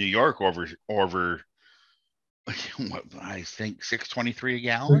diesel in New York over what I think $6.23 a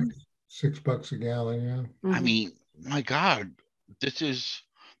gallon. $6 a gallon, yeah. Mm-hmm. I mean, my God, this is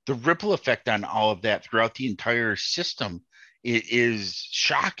the ripple effect on all of that throughout the entire system. It is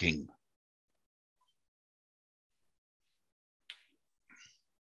shocking.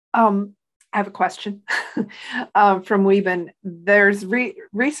 I have a question from Weeben. There's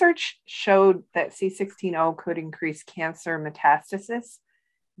research showed that C16O could increase cancer metastasis.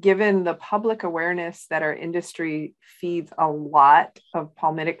 Given the public awareness that our industry feeds a lot of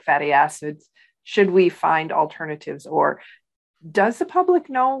palmitic fatty acids, should we find alternatives, or does the public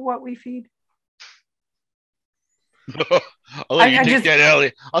know what we feed? I'll let you take that,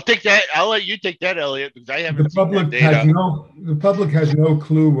 Elliot. I'll let you take that, Elliot, because I haven't seen that data. The public has no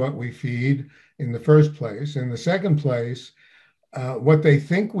clue what we feed in the first place. In the second place, what they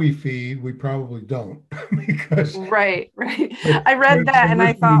think we feed, we probably don't. Because right. I read that and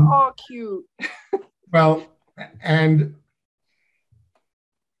I thought, oh, cute. Well, and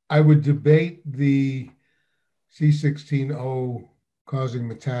I would debate the C16O causing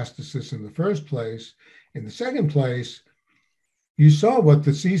metastasis in the first place. In the second place, you saw what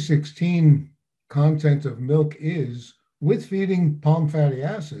the C16 content of milk is with feeding palm fatty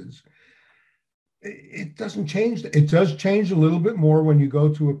acids. It doesn't change. It does change a little bit more when you go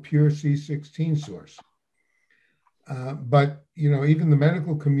to a pure C16 source. But, you know, even the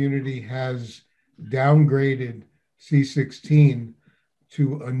medical community has downgraded C16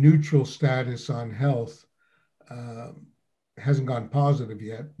 to a neutral status on health. Hasn't gone positive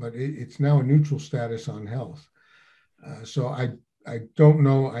yet, but it's now a neutral status on health. So I don't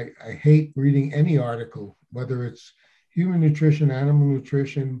know. I hate reading any article, whether it's human nutrition, animal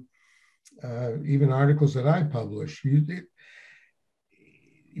nutrition, even articles that I publish.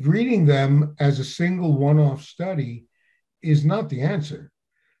 Reading them as a single one-off study is not the answer.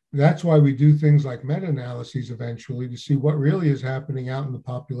 That's why we do things like meta-analyses eventually to see what really is happening out in the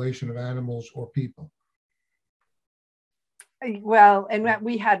population of animals or people. Well, and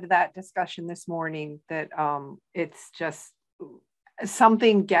we had that discussion this morning that it's just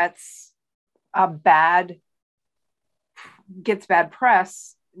something gets bad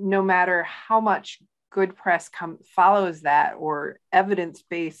press, no matter how much good press follows that or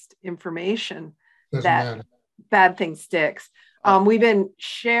evidence-based information. Doesn't that matter. Bad thing sticks. We've been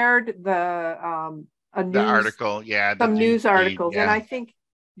shared the article, some news articles, yeah. And I think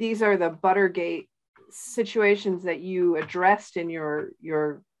these are the Buttergate situations that you addressed in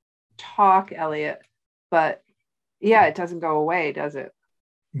your talk, Elliot. But yeah, it doesn't go away, does it?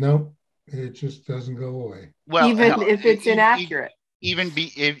 No, it just doesn't go away. Well, even if it's inaccurate. Even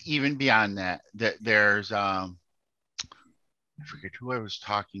beyond that there's I forget who I was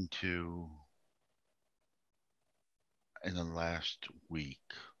talking to in the last week.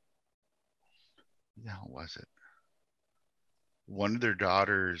 Who the hell was it? one of their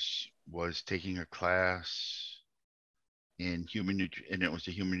daughters was taking a class in and it was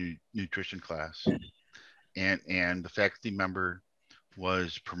a human nutrition class, and the faculty member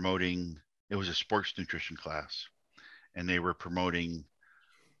was promoting. It was a sports nutrition class, and they were promoting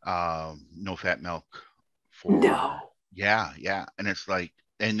no fat milk for. No. Yeah, and it's like,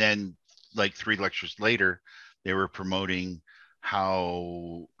 and then like 3 lectures later, they were promoting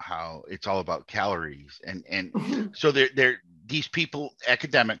how it's all about calories, and so they're these people,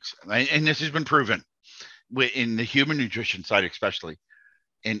 academics, and this has been proven in the human nutrition side, especially,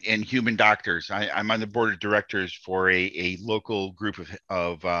 and human doctors. I'm on the board of directors for a local group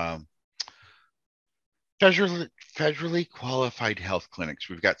of federally qualified health clinics.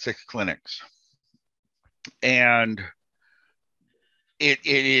 We've got 6 clinics, and it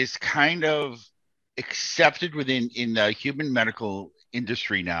is kind of accepted in the human medical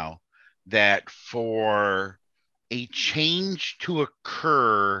industry now that for a change to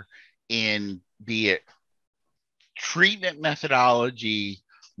occur in, be it treatment methodology,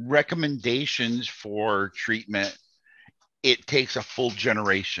 recommendations for treatment, it takes a full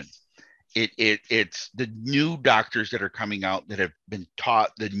generation. It's the new doctors that are coming out that have been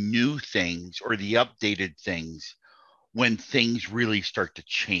taught the new things or the updated things when things really start to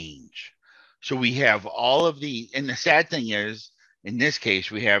change. So we have all of and the sad thing is, in this case,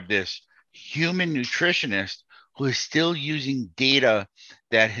 we have this human nutritionist who is still using data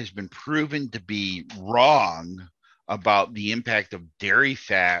that has been proven to be wrong about the impact of dairy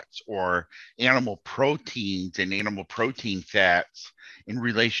fats or animal proteins and animal protein fats in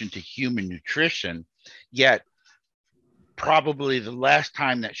relation to human nutrition. Yet probably the last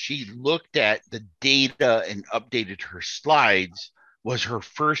time that she looked at the data and updated her slides was her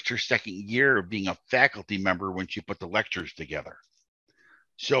first or second year of being a faculty member when she put the lectures together.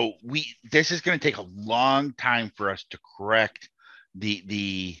 So this is going to take a long time for us to correct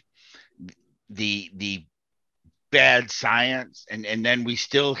the bad science, and then we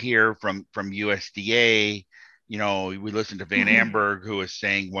still hear from USDA. You know, we listened to Van Amberg, who was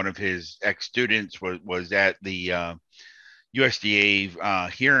saying one of his ex-students was at the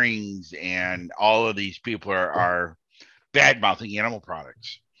USDA hearings, and all of these people are bad mouthing animal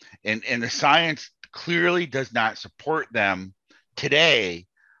products, and the science clearly does not support them today,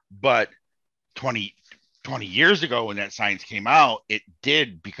 but 20 years ago when that science came out, it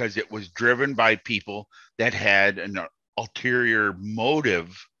did, because it was driven by people that had an ulterior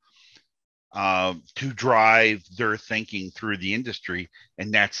motive to drive their thinking through the industry,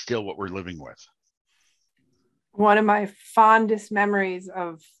 and that's still what we're living with. One of my fondest memories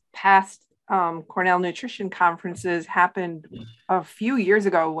of past Cornell nutrition conferences happened a few years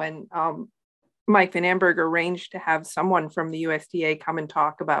ago when Mike Van Amberg arranged to have someone from the USDA come and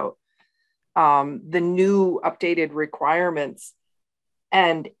talk about the new updated requirements.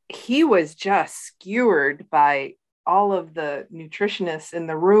 And he was just skewered by all of the nutritionists in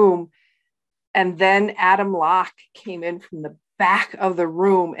the room. And then Adam Locke came in from the back of the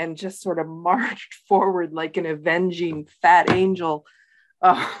room and just sort of marched forward like an avenging fat angel.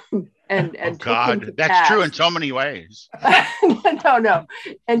 And oh God, that's task. True in so many ways. No,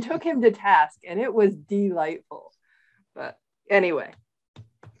 and took him to task, and it was delightful. But anyway,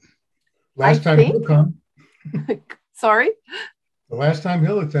 last time he'll come. Sorry, the last time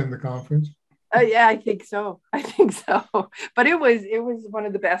he'll attend the conference. Yeah, I think so. But it was one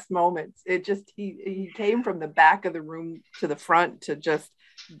of the best moments. It just he came from the back of the room to the front to just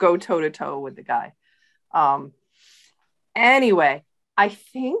go toe to toe with the guy. Anyway, I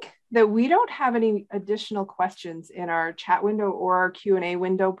think that we don't have any additional questions in our chat window or our Q&A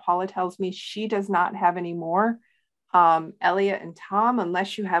window. Paula tells me she does not have any more. Elliot and Tom,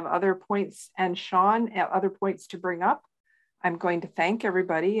 unless you have other points, and Sean, other points to bring up, I'm going to thank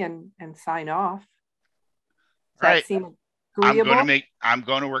everybody and sign off. Does that seem agreeable? I'm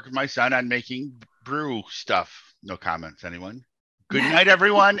going to work with my son on making brew stuff. No comments, anyone? Good night,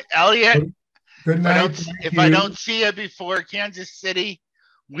 everyone. Elliot, good night. If I don't see you before Kansas City,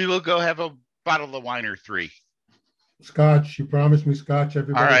 we will go have a bottle of wine or 3. Scotch. You promised me scotch,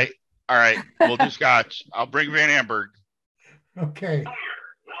 everybody. All right. We'll do scotch. I'll bring Van Amberg. Okay.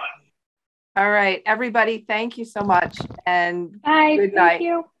 All right, everybody. Thank you so much, and bye. Good night, thank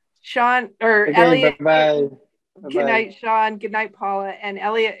you, Sean or okay, Elliot. Bye. Good night, Sean. Good night, Paula and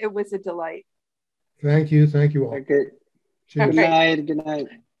Elliot. It was a delight. Thank you all. Okay. Cheers. Good night.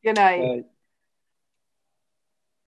 Good night. Bye.